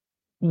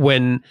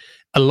when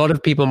a lot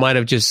of people might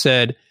have just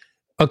said,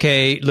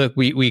 okay, look,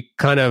 we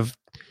kind of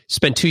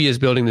spent 2 years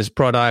building this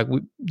product.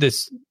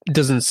 This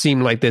doesn't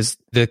seem like there's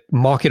the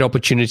market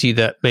opportunity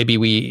that maybe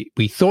we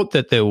thought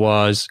that there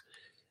was.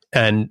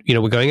 And,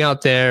 we're going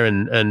out there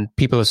and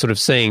people are sort of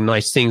saying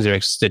nice things.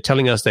 They're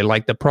telling us they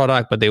like the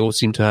product, but they all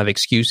seem to have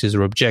excuses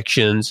or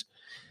objections.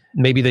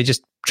 Maybe they're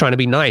just trying to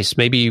be nice.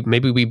 Maybe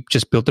we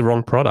just built the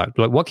wrong product.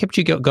 Like, what kept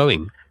you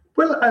going?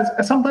 Well,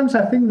 sometimes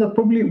I think that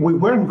probably we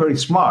weren't very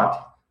smart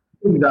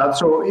in that.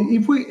 So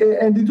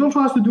and it also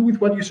has to do with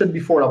what you said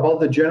before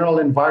about the general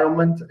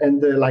environment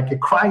and like a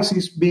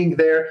crisis being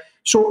there.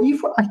 So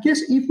if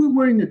we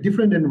were in a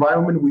different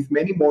environment with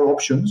many more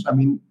options,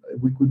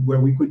 we could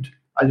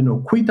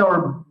quit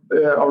our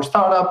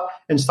startup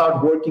and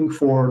start working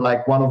for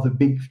like one of the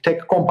big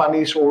tech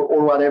companies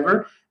or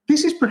whatever.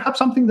 This is perhaps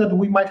something that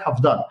we might have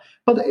done.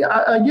 But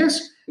I guess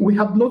we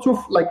had lots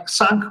of like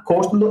sunk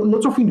cost,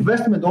 lots of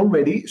investment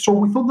already. So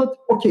we thought that,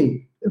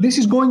 okay, this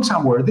is going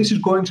somewhere, and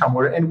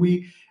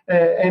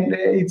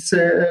it's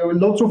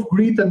lots of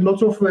grit and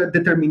lots of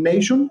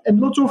determination and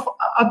lots of,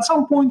 at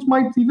some point,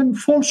 might even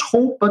false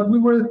hope, but we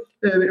were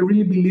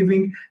really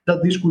believing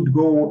that this could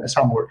go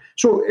somewhere.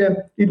 So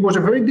it was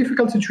a very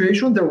difficult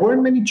situation. There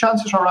weren't many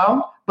chances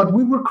around, but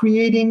we were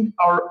creating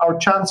our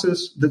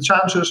chances, the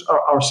chances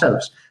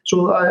ourselves.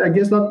 So I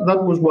guess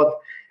that was what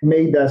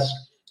made us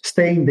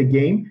stay in the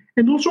game.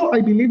 And also,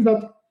 I believe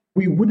that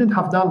we wouldn't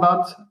have done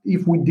that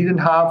if we didn't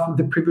have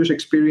the previous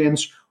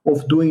experience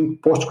of doing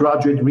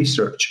postgraduate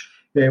research,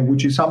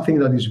 which is something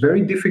that is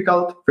very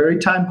difficult, very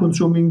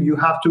time-consuming. You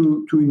have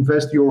to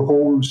invest your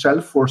whole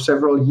self for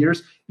several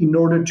years in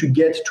order to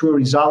get to a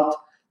result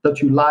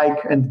that you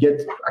like and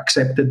get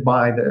accepted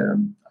by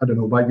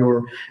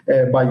your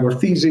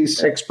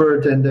thesis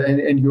expert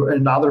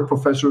and other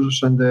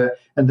professors and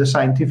the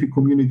scientific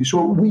community.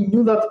 So we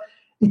knew that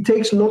it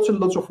takes lots and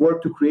lots of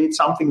work to create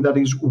something that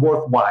is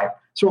worthwhile.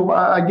 So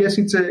I guess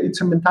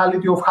it's a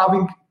mentality of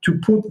having to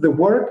put the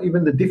work,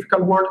 even the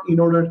difficult work, in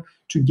order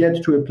to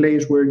get to a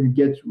place where you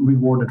get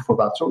rewarded for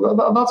that. So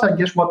that's, I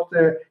guess, what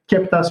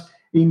kept us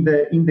in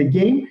the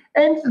game,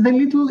 and the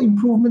little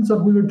improvements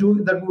that we were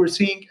doing, that we were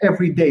seeing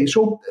every day.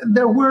 So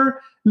there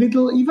were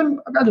little, even,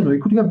 I don't know,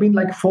 it could have been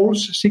like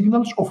false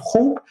signals of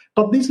hope,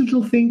 but these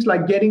little things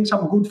like getting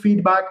some good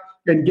feedback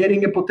and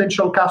getting a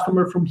potential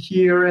customer from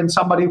here and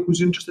somebody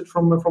who's interested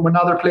from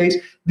another place,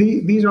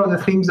 these are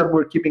the things that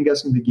were keeping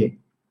us in the game.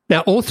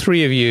 Now, all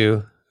three of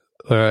you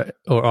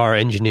are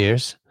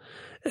engineers.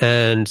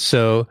 And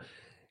so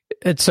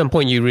at some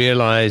point you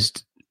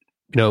realized,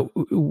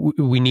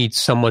 we need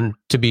someone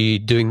to be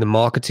doing the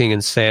marketing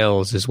and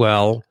sales as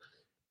well.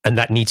 And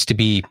that needs to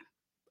be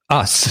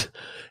us.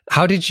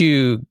 How did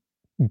you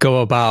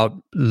go about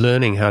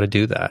learning how to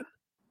do that?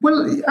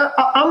 Well,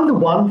 I'm the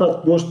one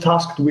that was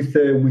tasked with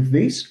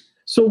this.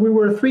 So we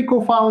were three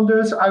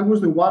co-founders. I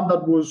was the one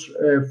that was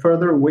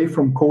further away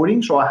from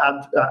coding. So I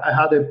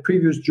had a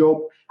previous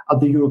job at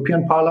the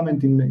European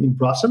Parliament in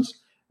Brussels.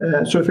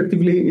 So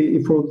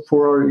effectively, for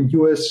our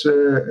US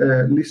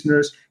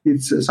listeners,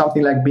 it's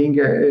something like being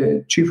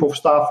a chief of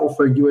staff of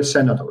a US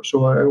senator.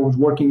 So I was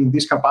working in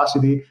this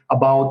capacity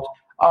about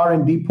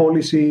R&D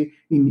policy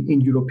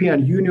in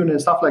European Union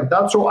and stuff like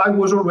that. So I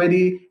was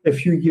already a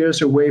few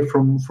years away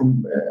from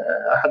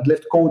I had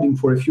left coding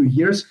for a few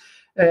years.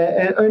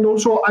 And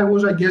also I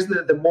was, I guess,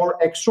 the more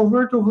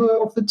extrovert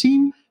of the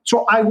team.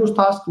 So I was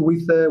tasked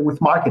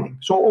with marketing.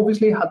 So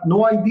obviously I had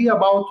no idea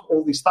about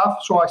all this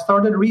stuff. So I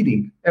started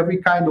reading every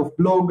kind of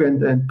blog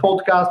and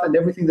podcast and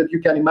everything that you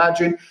can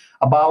imagine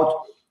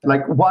about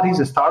like what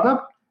is a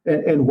startup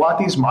and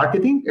what is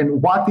marketing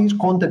and what is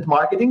content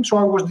marketing. So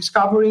I was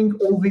discovering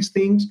all these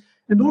things.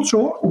 And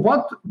also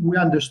what we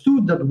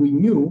understood that we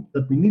knew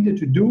that we needed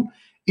to do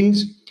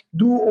is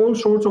do all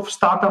sorts of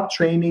startup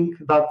training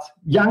that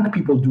young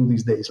people do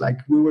these days. Like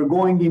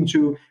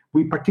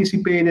we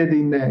participated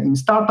in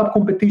startup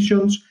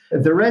competitions.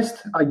 The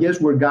rest, I guess,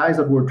 were guys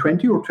that were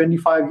 20 or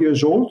 25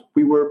 years old.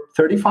 We were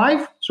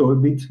 35, so a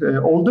bit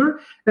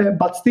older,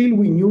 but still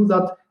we knew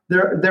that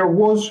there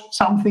was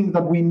something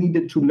that we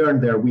needed to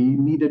learn there. We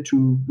needed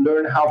to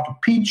learn how to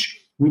pitch.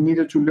 We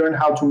needed to learn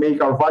how to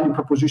make our value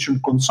proposition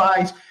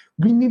concise.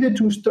 We needed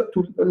to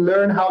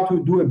learn how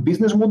to do a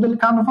business model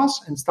canvas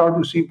and start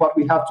to see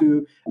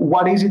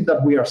what is it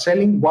that we are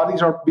selling, what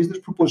is our business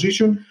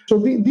proposition. So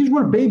these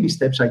were baby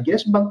steps, I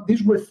guess, but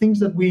these were things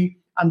that we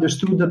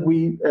understood that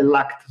we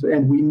lacked,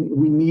 and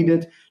we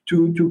needed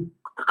to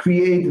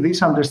create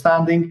this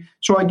understanding.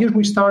 So I guess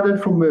we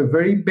started from a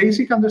very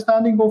basic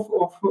understanding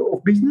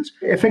of business.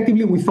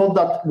 Effectively, we thought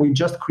that we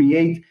just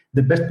create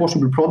the best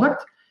possible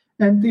product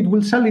and it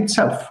will sell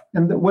itself.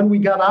 And when we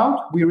got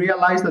out, we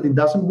realized that it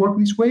doesn't work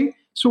this way.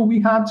 So we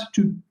had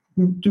to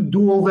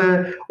do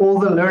all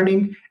the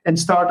learning and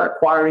start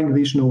acquiring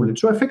this knowledge.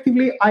 So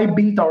effectively, I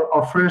built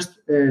our first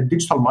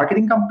digital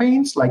marketing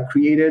campaigns, like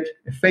created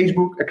a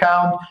Facebook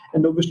account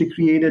and obviously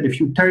created a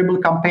few terrible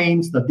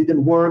campaigns that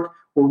didn't work,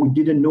 or we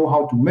didn't know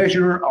how to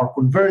measure our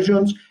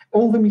conversions.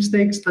 All the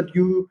mistakes that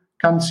you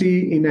can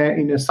see in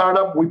a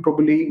startup, we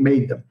probably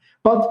made them.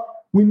 But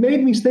we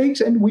made mistakes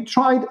and we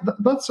tried.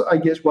 That's, I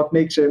guess, what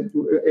makes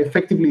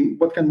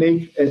what can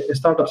make a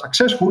startup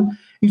successful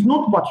is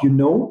not what you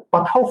know,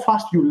 but how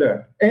fast you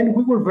learn. And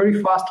we were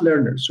very fast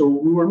learners. So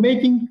we were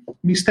making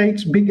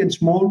mistakes, big and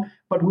small,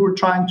 but we were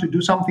trying to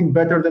do something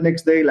better the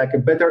next day, like a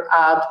better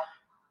ad,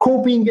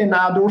 copying an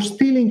ad or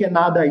stealing an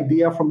ad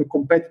idea from a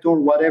competitor,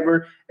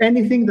 whatever,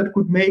 anything that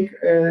could make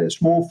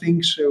small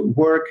things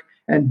work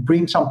and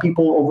bring some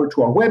people over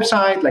to our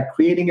website, like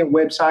creating a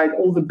website,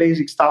 all the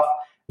basic stuff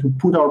to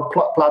put our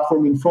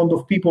platform in front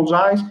of people's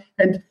eyes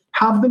and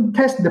have them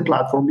test the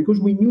platform, because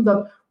we knew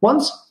that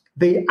once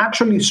they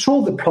actually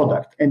saw the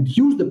product and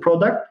use the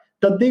product,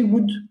 that they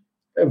would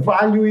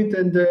value it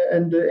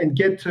and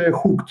get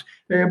hooked.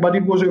 But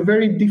it was a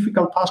very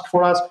difficult task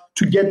for us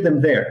to get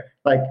them there,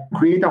 like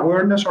create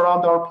awareness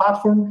around our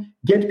platform,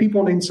 get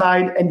people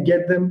inside and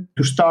get them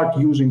to start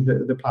using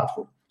the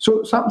platform.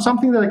 So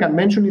something that I can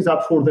mention is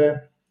that for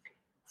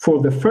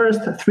the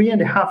first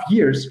 3.5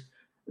 years,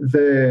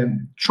 the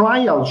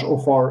trials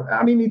of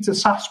it's a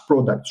SaaS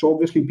product. So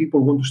obviously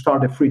people want to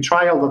start a free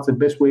trial. That's the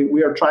best way.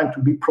 We are trying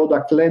to be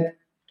product led.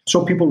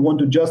 So people want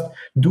to just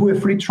do a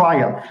free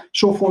trial.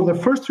 So for the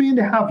first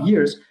 3.5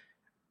 years,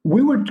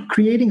 we were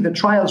creating the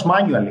trials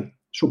manually.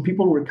 So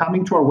people were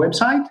coming to our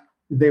website.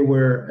 They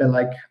were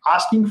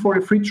asking for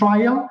a free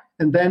trial,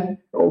 and then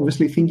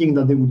obviously thinking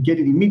that they would get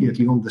it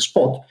immediately on the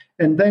spot.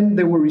 And then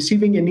they were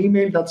receiving an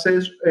email that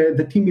says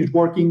the team is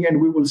working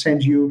and we will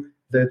send you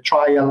the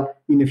trial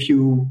in a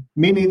few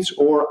minutes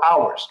or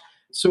hours.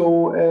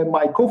 So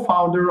my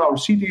co-founder, our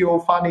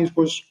CTO, Panos,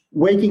 was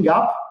waking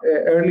up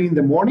early in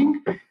the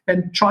morning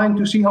and trying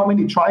to see how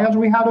many trials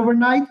we had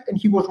overnight. And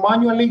he was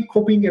manually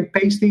copying and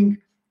pasting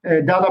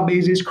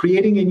databases,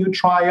 creating a new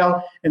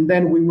trial, and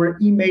then we were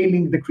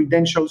emailing the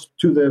credentials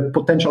to the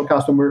potential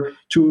customer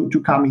to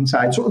come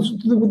inside. So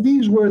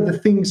these were the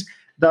things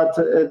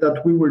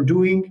that we were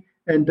doing,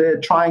 and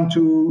trying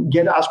to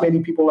get as many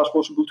people as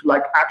possible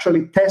to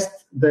actually test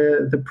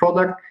the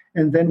product,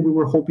 and then we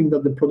were hoping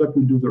that the product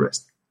will do the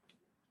rest.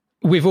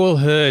 We've all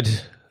heard,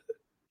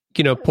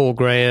 Paul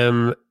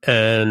Graham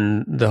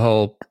and the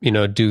whole,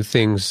 do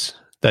things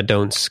that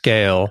don't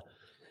scale,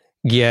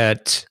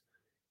 yet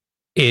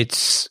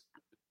it's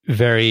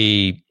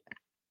very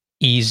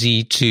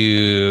easy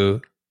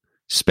to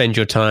spend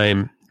your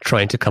time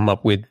trying to come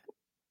up with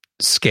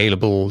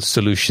scalable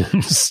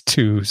solutions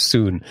too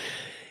soon.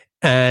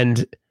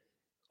 And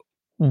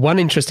one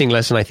interesting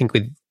lesson, I think,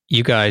 with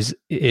you guys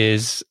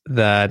is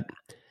that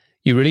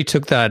you really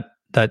took that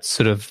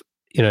sort of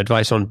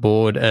advice on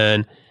board,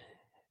 and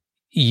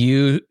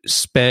you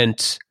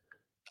spent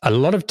a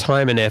lot of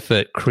time and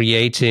effort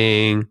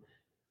creating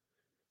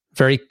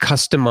very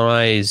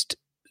customized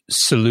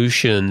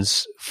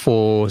solutions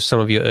for some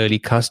of your early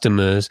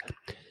customers,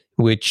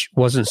 which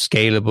wasn't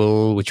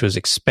scalable, which was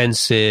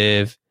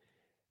expensive,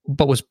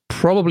 but was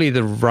probably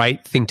the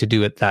right thing to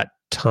do at that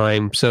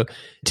time. So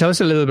tell us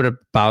a little bit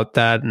about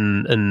that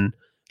and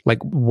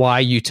why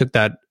you took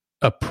that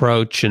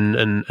approach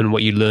and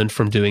what you learned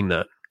from doing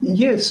that.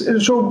 Yes.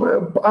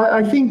 So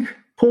I think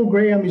Paul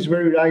Graham is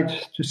very right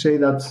to say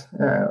that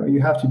you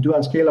have to do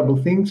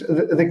unscalable things.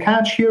 The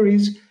catch here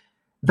is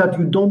that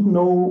you don't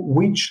know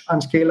which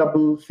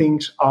unscalable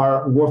things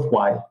are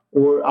worthwhile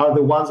or are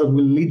the ones that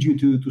will lead you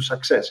to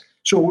success.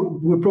 So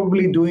we're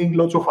probably doing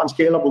lots of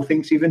unscalable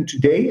things even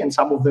today, and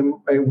some of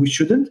them we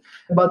shouldn't.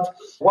 But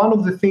one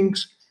of the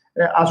things,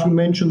 as we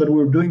mentioned, that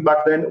we were doing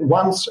back then,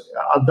 once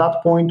at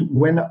that point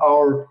when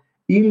our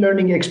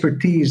e-learning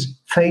expertise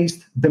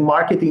faced the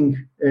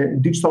marketing,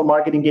 digital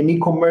marketing and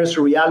e-commerce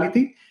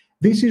reality,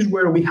 this is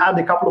where we had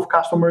a couple of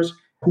customers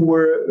we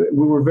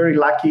were very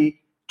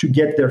lucky to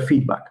get their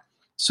feedback.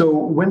 So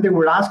when they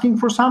were asking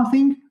for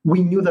something,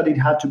 we knew that it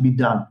had to be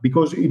done,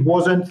 because it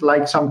wasn't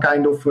like some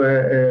kind of,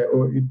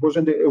 or it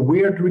wasn't a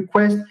weird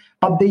request,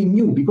 but they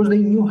knew, because they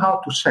knew how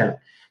to sell.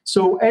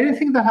 So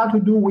anything that had to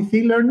do with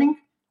e-learning,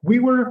 we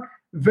were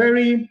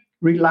very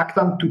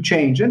reluctant to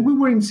change. And we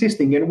were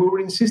insisting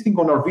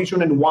on our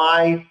vision and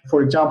why,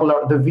 for example,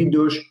 the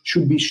videos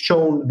should be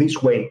shown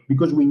this way,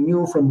 because we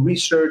knew from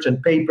research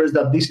and papers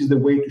that this is the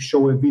way to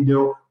show a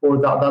video,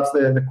 or that's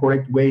the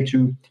correct way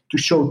to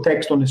show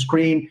text on a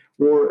screen,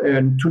 or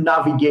to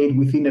navigate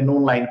within an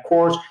online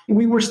course.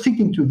 We were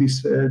sticking to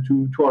this,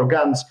 to our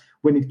guns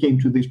when it came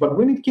to this. But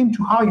when it came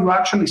to how you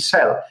actually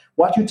sell,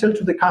 what you tell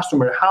to the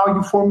customer, how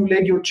you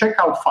formulate your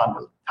checkout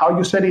funnel, how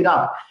you set it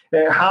up,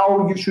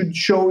 how you should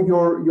show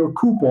your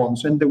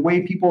coupons and the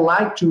way people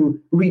like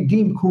to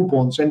redeem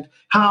coupons, and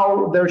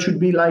how there should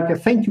be like a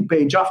thank you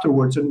page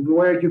afterwards and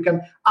where you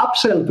can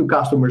upsell to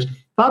customers.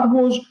 That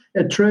was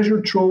a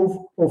treasure trove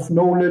of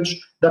knowledge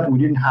that we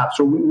didn't have.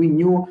 So we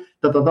knew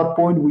that at that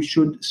point we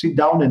should sit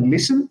down and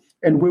listen.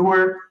 And we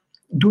were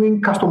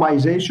doing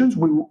customizations,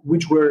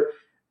 which were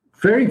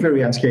very,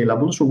 very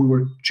unscalable. So we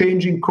were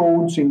changing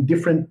codes in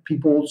different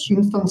people's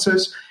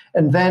instances.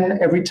 And then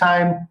every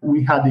time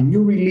we had a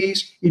new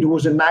release, it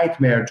was a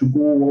nightmare to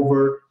go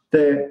over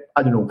the,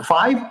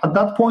 5 at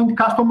that point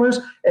customers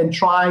and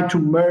try to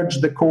merge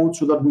the code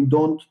so that we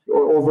don't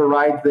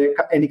override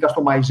any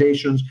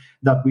customizations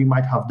that we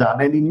might have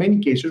done. And in many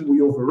cases, we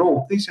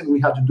overwrote this and we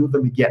had to do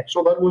them again.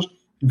 So that was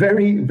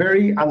very,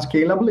 very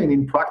unscalable and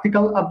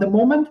impractical at the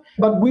moment.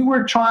 But we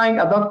were trying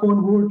at that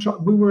point.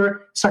 We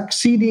were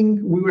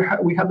succeeding.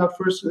 We had our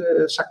first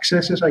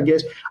successes, I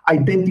guess,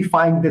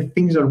 identifying the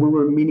things that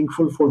were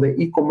meaningful for the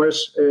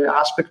e-commerce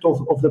aspect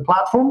of the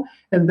platform,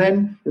 and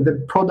then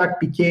the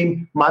product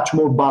became much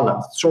more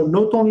balanced. So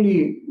not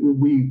only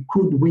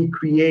could we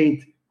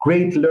create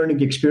great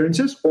learning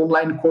experiences,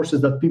 online courses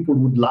that people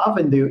would love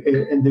and they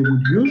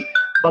would use,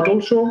 but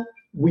also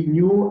we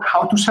knew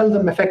how to sell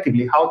them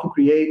effectively, how to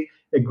create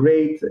a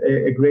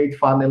great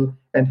funnel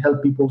and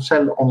help people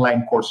sell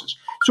online courses.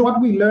 So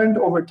what we learned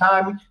over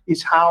time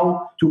is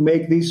how to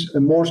make this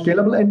more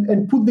scalable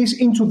and put this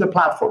into the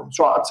platform.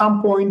 So at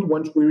some point,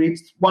 once we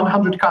reached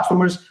 100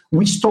 customers,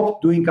 we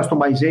stopped doing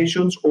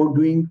customizations or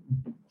doing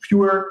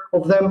fewer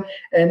of them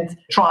and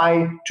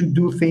try to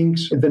do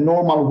things the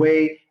normal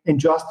way and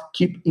just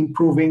keep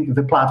improving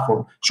the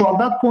platform. So at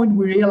that point,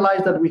 we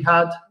realized that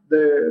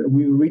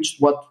we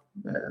reached what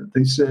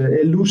this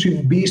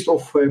elusive beast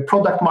of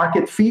product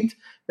market fit,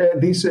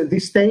 this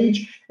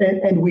stage,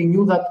 and we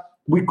knew that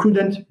we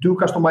couldn't do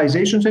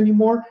customizations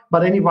anymore,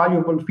 but any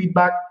valuable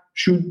feedback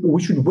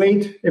we should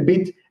wait a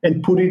bit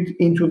and put it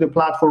into the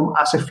platform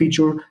as a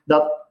feature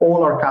that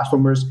all our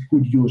customers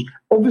could use.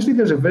 Obviously,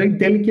 there's a very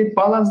delicate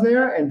balance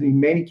there, and in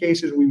many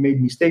cases we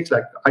made mistakes,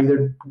 like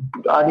either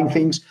adding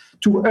things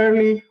too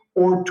early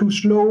or too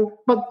slow,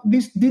 but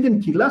this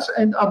didn't kill us.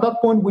 And at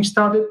that point, we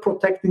started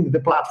protecting the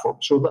platform.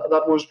 So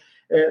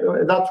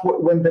that's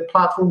when the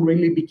platform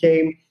really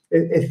became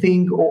a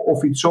thing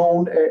of its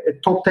own, a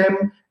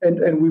totem,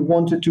 and we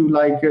wanted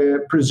to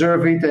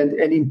preserve it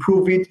and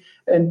improve it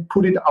and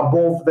put it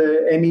above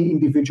any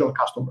individual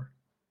customer.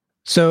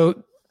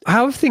 So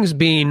how have things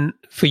been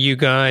for you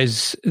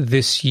guys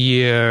this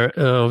year?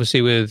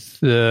 Obviously, with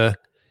the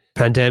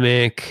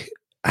pandemic,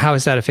 how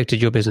has that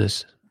affected your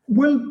business?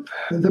 Well,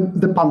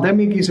 the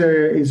pandemic is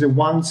a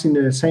once in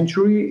a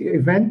century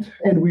event,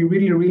 and we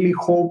really, really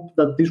hope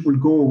that this will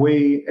go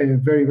away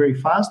very, very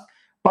fast.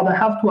 But I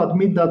have to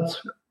admit that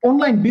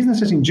online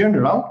businesses in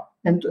general,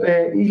 and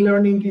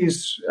e-learning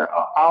is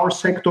our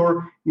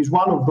sector is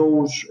one of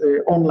those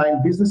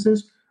online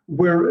businesses,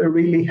 were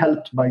really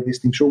helped by this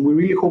thing. So we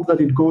really hope that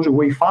it goes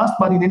away fast.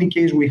 But in any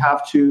case, we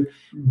have to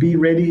be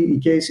ready in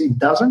case it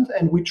doesn't.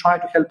 And we try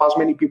to help as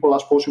many people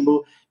as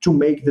possible to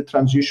make the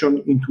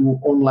transition into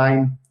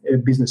online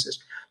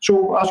businesses.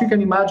 So as you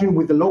can imagine,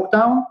 with the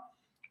lockdown,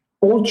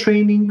 all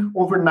training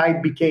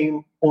overnight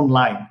became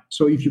online.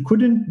 So if you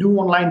couldn't do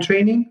online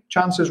training,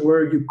 chances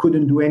were you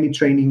couldn't do any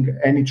training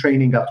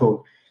at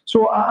all.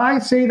 So I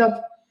say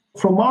that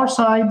from our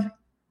side,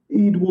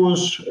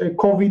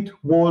 COVID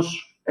was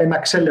an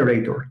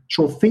accelerator.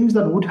 So things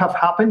that would have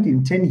happened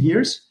in 10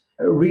 years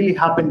really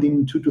happened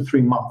in 2 to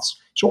 3 months.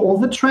 So all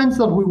the trends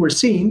that we were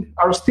seeing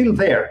are still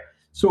there.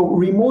 So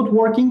remote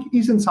working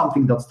isn't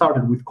something that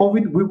started with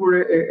COVID. We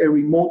were a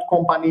remote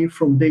company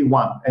from day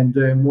one, and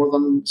more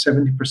than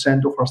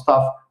 70% of our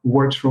staff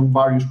works from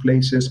various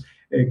places,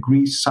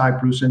 Greece,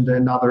 Cyprus, and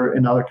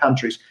other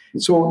countries.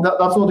 So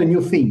that's not a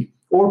new thing.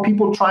 Or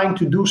people trying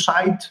to do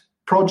side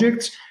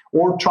projects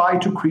or try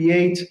to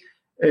create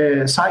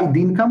side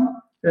income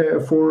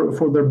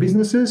for their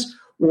businesses,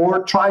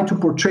 or try to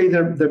portray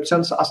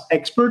themselves as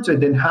experts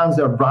and enhance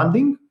their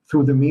branding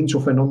through the means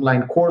of an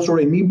online course or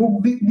an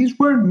ebook. These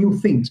were new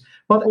things.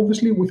 But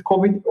obviously with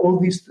COVID, all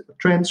these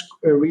trends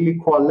really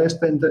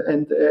coalesced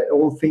and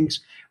all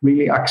things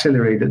really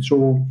accelerated.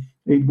 So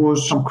it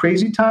was some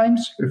crazy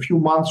times, a few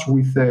months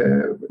with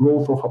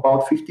growth of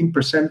about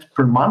 15%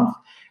 per month,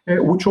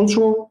 which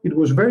also, it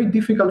was very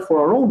difficult for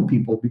our own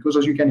people because,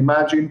 as you can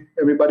imagine,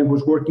 everybody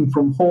was working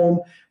from home,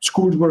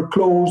 schools were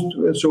closed,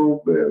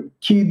 so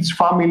kids,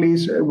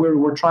 families,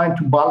 were trying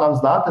to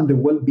balance that and the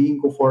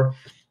well-being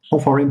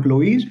of our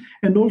employees,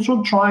 and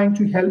also trying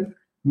to help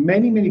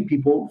many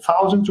people,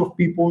 thousands of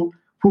people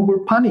who were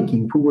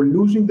panicking, who were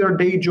losing their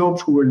day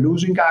jobs, who were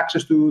losing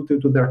access to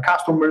their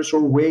customers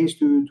or ways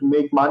to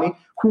make money,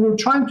 who were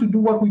trying to do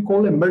what we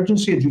call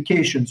emergency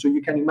education. So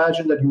you can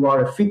imagine that you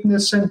are a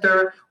fitness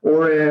center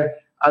or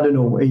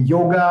a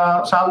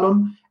yoga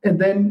salon, and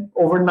then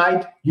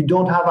overnight you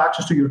don't have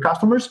access to your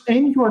customers,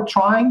 and you are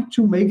trying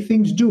to make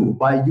things do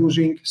by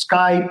using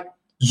Skype,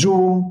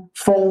 Zoom,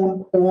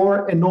 phone,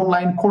 or an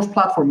online course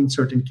platform in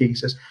certain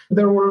cases.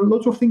 There were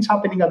lots of things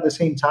happening at the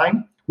same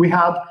time. We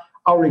had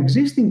our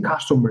existing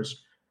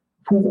customers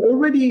who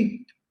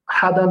already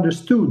had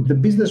understood the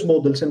business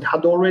models and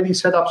had already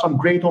set up some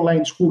great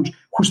online schools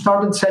who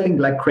started selling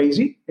like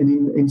crazy.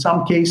 And in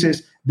some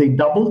cases, they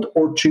doubled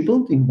or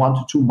tripled in 1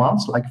 to 2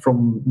 months, like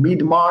from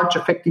mid-March,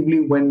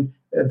 effectively, when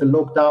the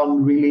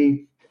lockdown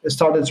really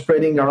started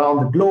spreading around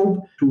the globe,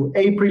 to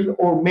April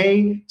or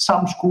May.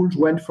 Some schools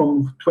went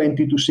from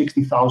 20 to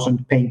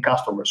 60,000 paying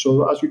customers.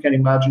 So as you can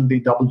imagine, they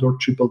doubled or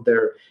tripled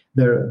their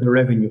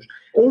revenues.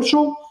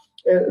 Also,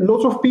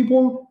 lots of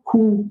people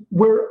who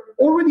were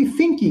already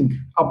thinking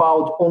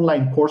about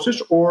online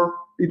courses, or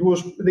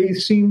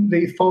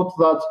they thought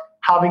that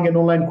having an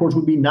online course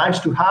would be nice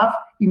to have.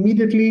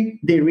 Immediately,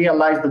 they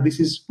realized that this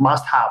is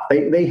must have.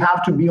 They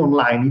have to be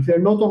online. If they're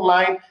not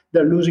online,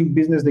 they're losing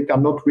business. They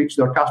cannot reach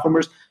their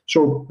customers.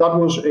 So that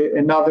was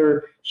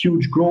another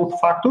huge growth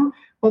factor.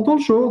 But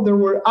also, there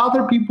were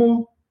other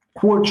people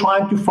who were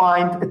trying to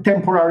find a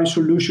temporary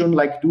solution,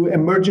 like do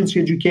emergency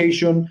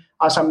education,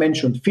 as I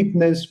mentioned,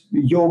 fitness,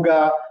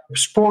 yoga,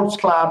 sports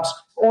clubs,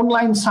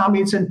 online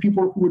summits, and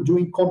people who were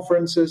doing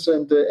conferences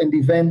and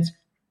events.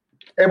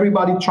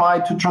 Everybody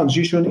tried to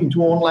transition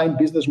into online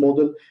business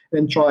model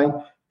and trying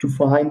to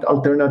find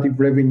alternative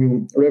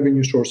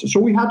revenue sources. So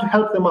we had to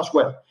help them as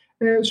well.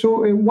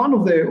 So one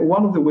of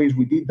the ways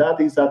we did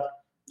that is that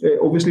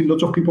obviously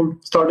lots of people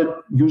started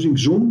using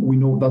Zoom. We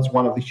know that's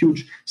one of the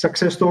huge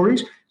success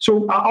stories.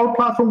 So our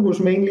platform was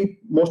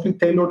mostly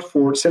tailored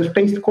for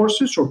self-paced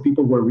courses, so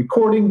people were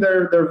recording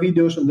their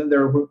videos and then they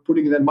were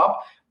putting them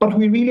up. But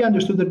we really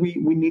understood that we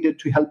needed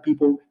to help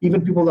people,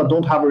 even people that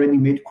don't have a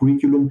ready-made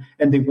curriculum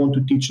and they want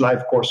to teach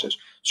live courses.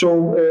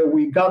 So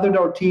we gathered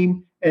our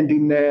team, and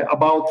in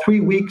about 3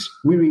 weeks,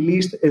 we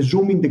released a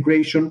Zoom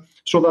integration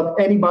so that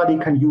anybody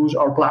can use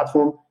our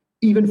platform,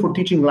 even for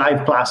teaching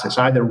live classes,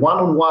 either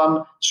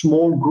one-on-one,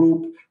 small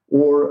group,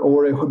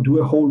 or do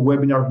a whole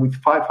webinar with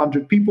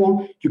 500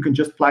 people. You can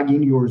just plug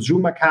in your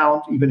Zoom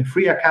account, even a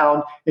free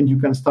account, and you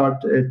can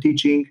start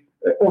teaching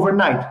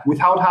overnight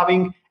without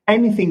having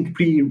anything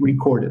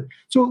pre-recorded.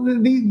 So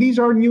these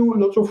are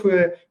lots of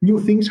new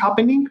things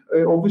happening.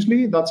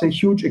 Obviously, that's a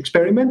huge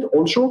experiment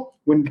also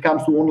when it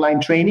comes to online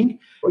training.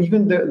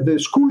 Even the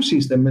school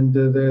system and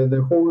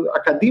the whole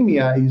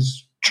academia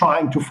is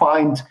trying to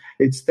find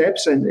its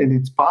steps and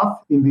its path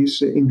in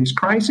this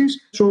crisis.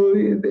 So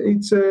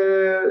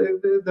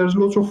there's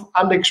lots of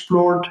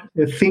unexplored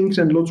things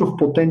and lots of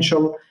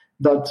potential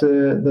that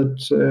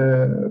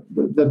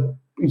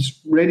is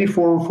ready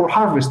for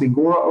harvesting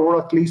or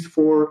at least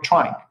for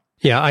trying.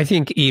 Yeah, I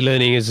think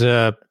e-learning is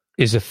a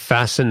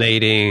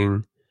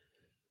fascinating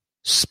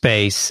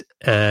space,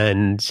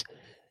 and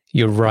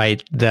you're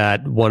right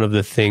that one of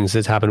the things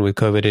that's happened with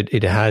COVID,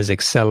 it has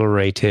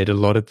accelerated a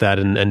lot of that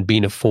and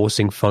been a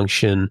forcing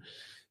function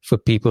for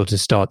people to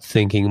start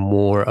thinking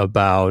more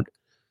about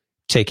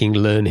taking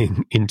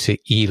learning into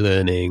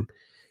e-learning.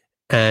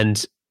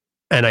 And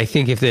I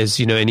think if there's,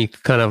 any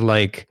kind of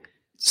like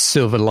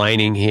silver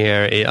lining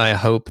here, I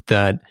hope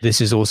that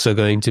this is also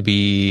going to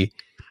be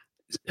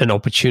an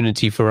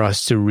opportunity for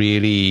us to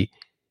really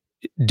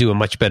do a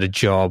much better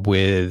job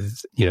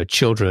with,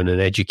 children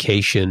and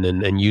education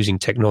and using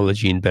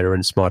technology in better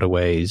and smarter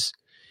ways.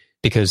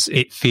 Because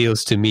it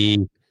feels to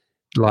me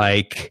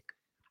like,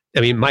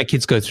 my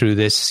kids go through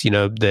this, a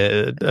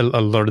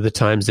lot of the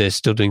times they're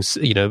still doing,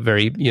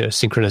 very,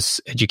 synchronous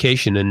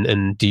education.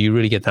 And do you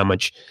really get that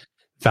much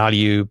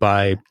value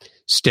by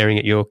staring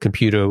at your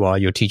computer while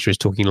your teacher is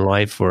talking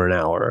live for an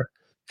hour?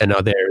 And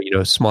are there,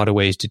 smarter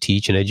ways to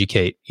teach and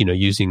educate,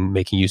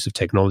 making use of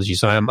technology?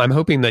 So I'm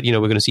hoping that, we're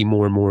going to see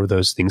more and more of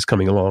those things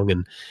coming along,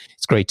 and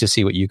it's great to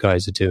see what you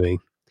guys are doing.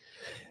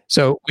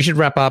 So we should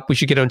wrap up. We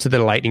should get on to the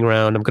lightning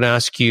round. I'm going to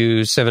ask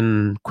you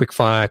 7 quick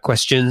fire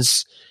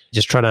questions.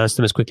 Just try to answer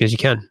them as quickly as you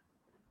can.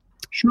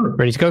 Sure.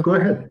 Ready to go? Go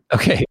ahead.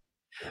 Okay.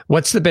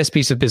 What's the best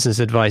piece of business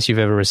advice you've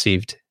ever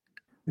received?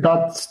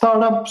 That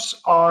startups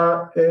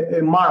are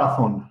a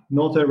marathon,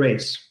 not a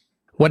race.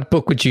 What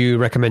book would you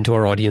recommend to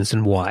our audience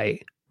and why?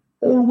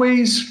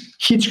 Always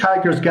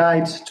Hitchhiker's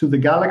Guide to the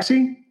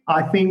Galaxy.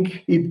 I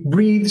think it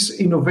breathes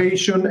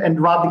innovation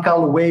and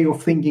radical way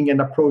of thinking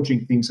and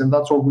approaching things. And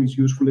that's always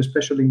useful,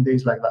 especially in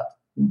days like that,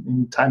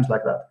 in times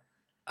like that.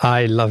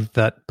 I love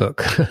that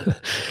book.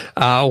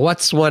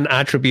 What's one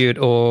attribute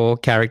or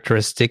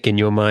characteristic in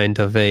your mind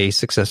of a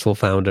successful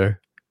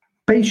founder?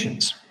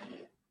 Patience.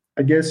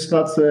 I guess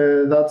that's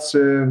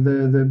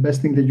the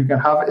best thing that you can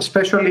have,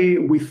 especially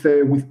with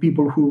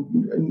people who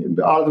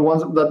are the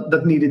ones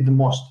that need it the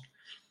most.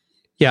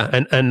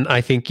 Yeah, and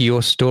I think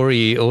your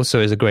story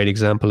also is a great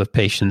example of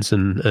patience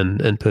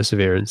and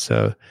perseverance.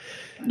 So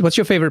what's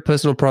your favorite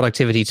personal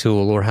productivity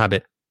tool or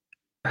habit?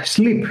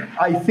 Sleep.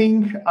 I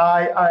think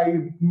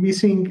I'm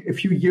missing a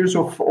few years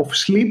of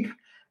sleep.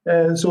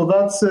 So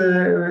that's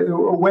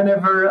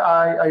whenever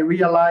I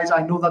realize,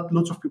 I know that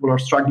lots of people are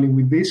struggling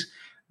with this,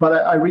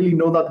 but I really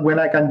know that when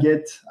I can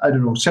get,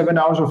 7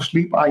 hours of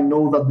sleep, I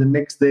know that the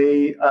next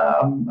day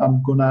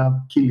I'm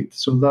gonna kill it.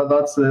 So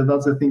that's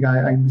the thing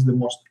I miss the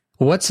most.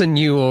 What's a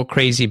new or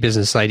crazy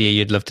business idea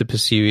you'd love to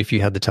pursue if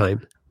you had the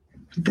time?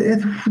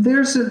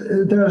 There's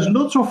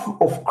lots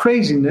of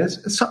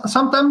craziness.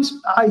 Sometimes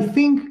I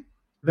think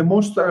the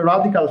most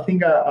radical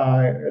thing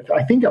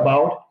I think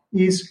about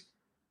is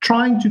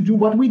trying to do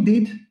what we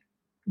did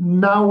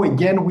now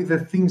again with the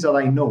things that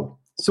I know.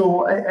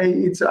 So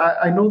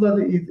I know that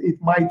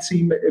it might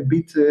seem a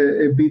bit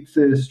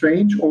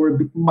strange or a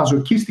bit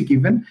masochistic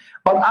even,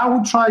 but I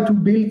would try to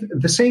build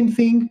the same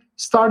thing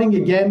starting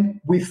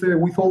again with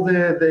all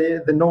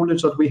the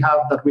knowledge that we have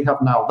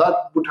now.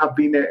 That would have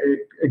been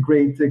a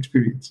great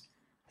experience.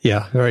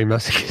 Yeah, very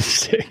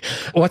masochistic.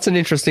 What's an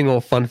interesting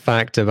or fun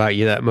fact about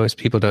you that most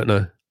people don't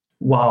know?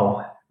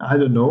 Wow, I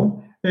don't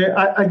know.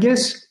 I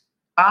guess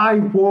I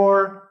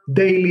wore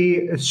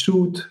daily a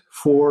suit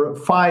for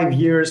 5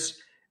 years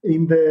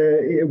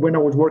when I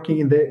was working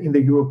in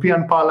the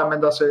European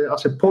Parliament as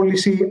a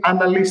policy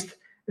analyst,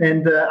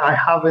 and I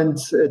haven't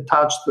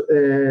touched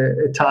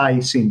a tie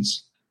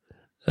since.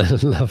 I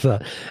love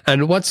that.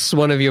 And what's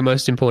one of your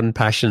most important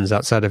passions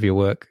outside of your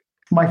work?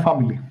 My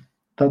family.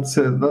 That's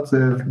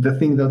the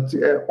thing that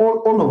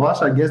all of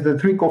us, I guess, the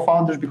three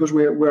co-founders, because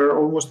we're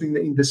almost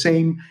in the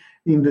same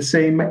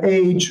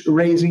age,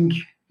 raising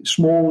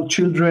small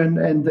children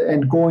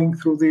and going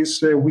through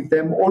this with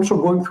them, also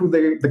going through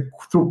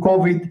through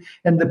COVID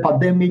and the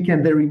pandemic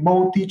and the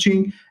remote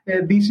teaching.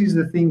 This is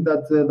the thing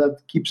that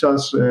keeps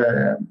us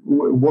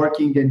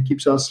working and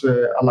keeps us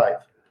alive.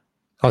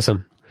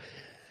 Awesome.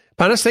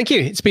 Panos, thank you.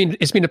 It's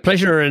been a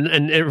pleasure,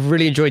 and I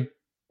really enjoyed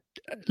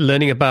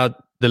learning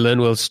about the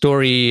LearnWorld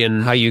story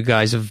and how you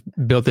guys have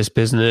built this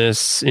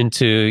business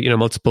into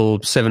multiple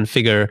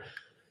 7-figure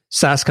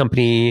SaaS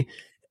company.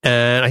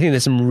 And I think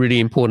there's some really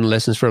important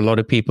lessons for a lot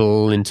of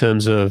people in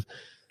terms of,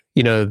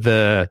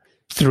 the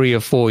 3 or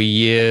 4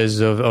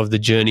 years of the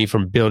journey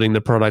from building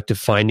the product to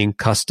finding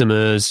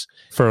customers.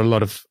 For a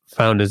lot of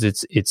founders,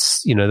 it's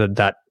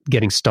that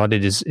getting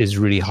started is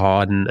really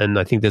hard. And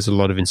I think there's a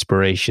lot of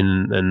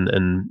inspiration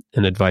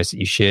and advice that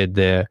you shared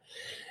there.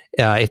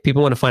 If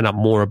people want to find out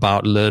more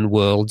about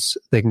LearnWorlds,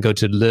 they can go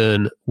to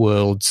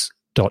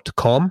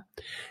learnworlds.com.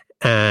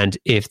 And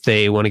if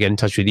they want to get in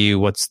touch with you,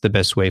 what's the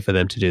best way for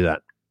them to do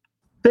that?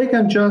 They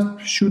can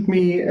just shoot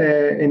me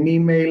an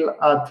email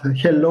at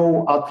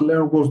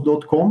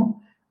hello@learnworlds.com.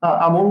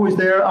 I'm always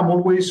there. I'm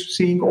always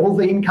seeing all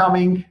the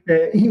incoming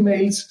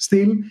emails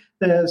still.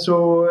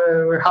 So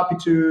we're happy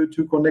to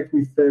connect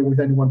with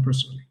anyone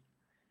personally.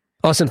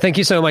 Awesome. Thank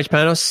you so much,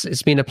 Panos.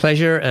 It's been a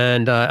pleasure,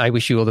 and I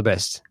wish you all the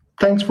best.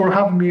 Thanks for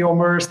having me,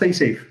 Omer. Stay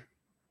safe.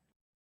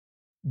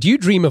 Do you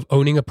dream of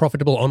owning a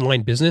profitable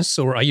online business,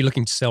 or are you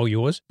looking to sell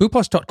yours?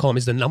 Boopos.com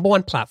is the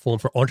 #1 platform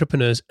for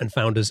entrepreneurs and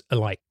founders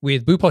alike.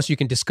 With Boopos, you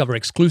can discover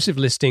exclusive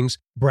listings,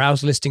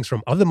 browse listings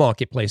from other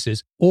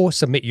marketplaces, or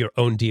submit your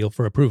own deal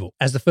for approval.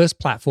 As the first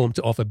platform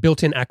to offer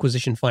built-in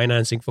acquisition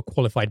financing for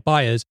qualified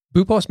buyers,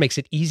 Boopos makes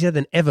it easier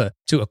than ever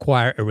to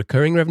acquire a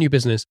recurring revenue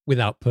business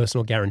without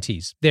personal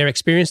guarantees. Their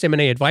experienced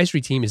M&A advisory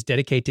team is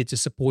dedicated to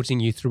supporting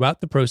you throughout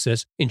the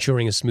process,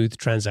 ensuring a smooth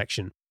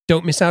transaction.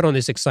 Don't miss out on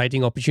this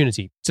exciting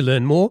opportunity. To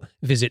learn more,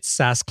 visit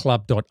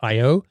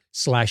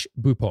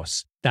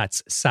saasclub.io/Boopos.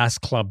 That's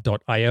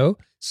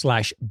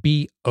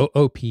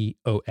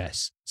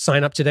saasclub.io/BOOPOS.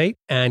 Sign up today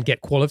and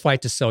get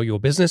qualified to sell your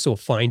business or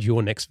find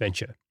your next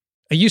venture.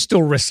 Are you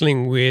still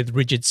wrestling with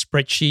rigid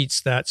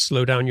spreadsheets that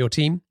slow down your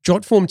team?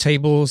 Jotform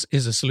Tables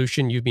is a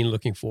solution you've been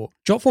looking for.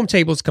 Jotform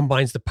Tables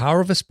combines the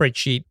power of a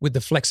spreadsheet with the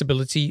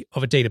flexibility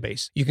of a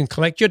database. You can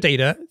collect your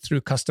data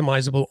through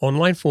customizable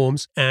online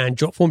forms, and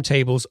Jotform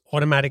Tables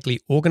automatically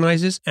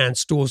organizes and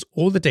stores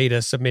all the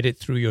data submitted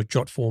through your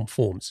Jotform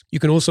forms. You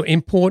can also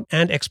import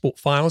and export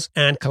files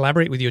and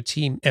collaborate with your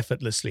team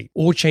effortlessly.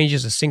 All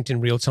changes are synced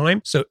in real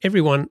time, so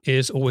everyone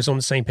is always on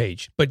the same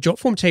page. But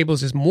Jotform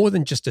Tables is more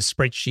than just a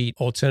spreadsheet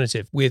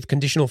alternative. With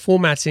conditional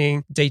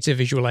formatting, data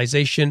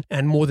visualization,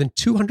 and more than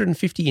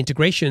 250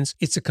 integrations,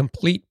 it's a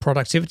complete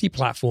productivity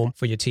platform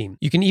for your team.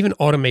 You can even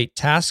automate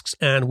tasks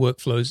and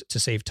workflows to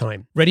save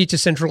time. Ready to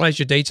centralize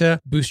your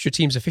data, boost your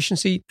team's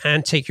efficiency,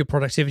 and take your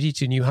productivity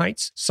to new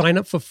heights? Sign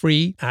up for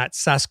free at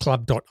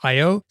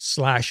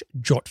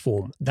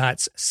saasclub.io/Jotform.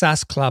 That's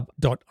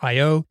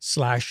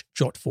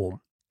saasclub.io/Jotform.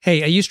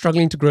 Hey, are you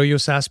struggling to grow your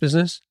SaaS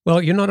business?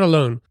 Well, you're not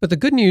alone. But the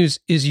good news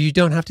is you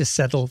don't have to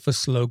settle for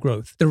slow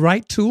growth. The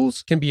right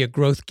tools can be a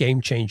growth game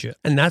changer.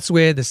 And that's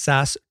where the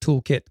SaaS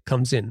Toolkit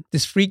comes in.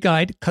 This free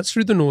guide cuts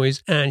through the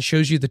noise and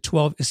shows you the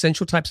 12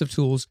 essential types of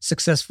tools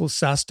successful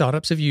SaaS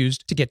startups have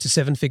used to get to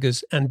 7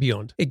 figures and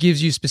beyond. It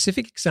gives you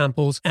specific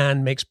examples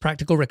and makes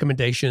practical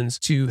recommendations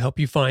to help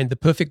you find the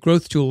perfect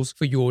growth tools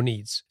for your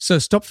needs. So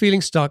stop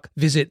feeling stuck.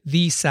 Visit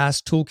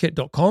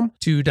thesaastoolkit.com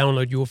to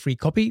download your free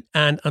copy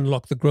and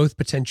unlock the growth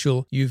potential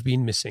you've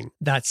been missing.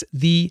 That's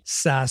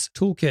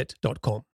thesaastoolkit.com.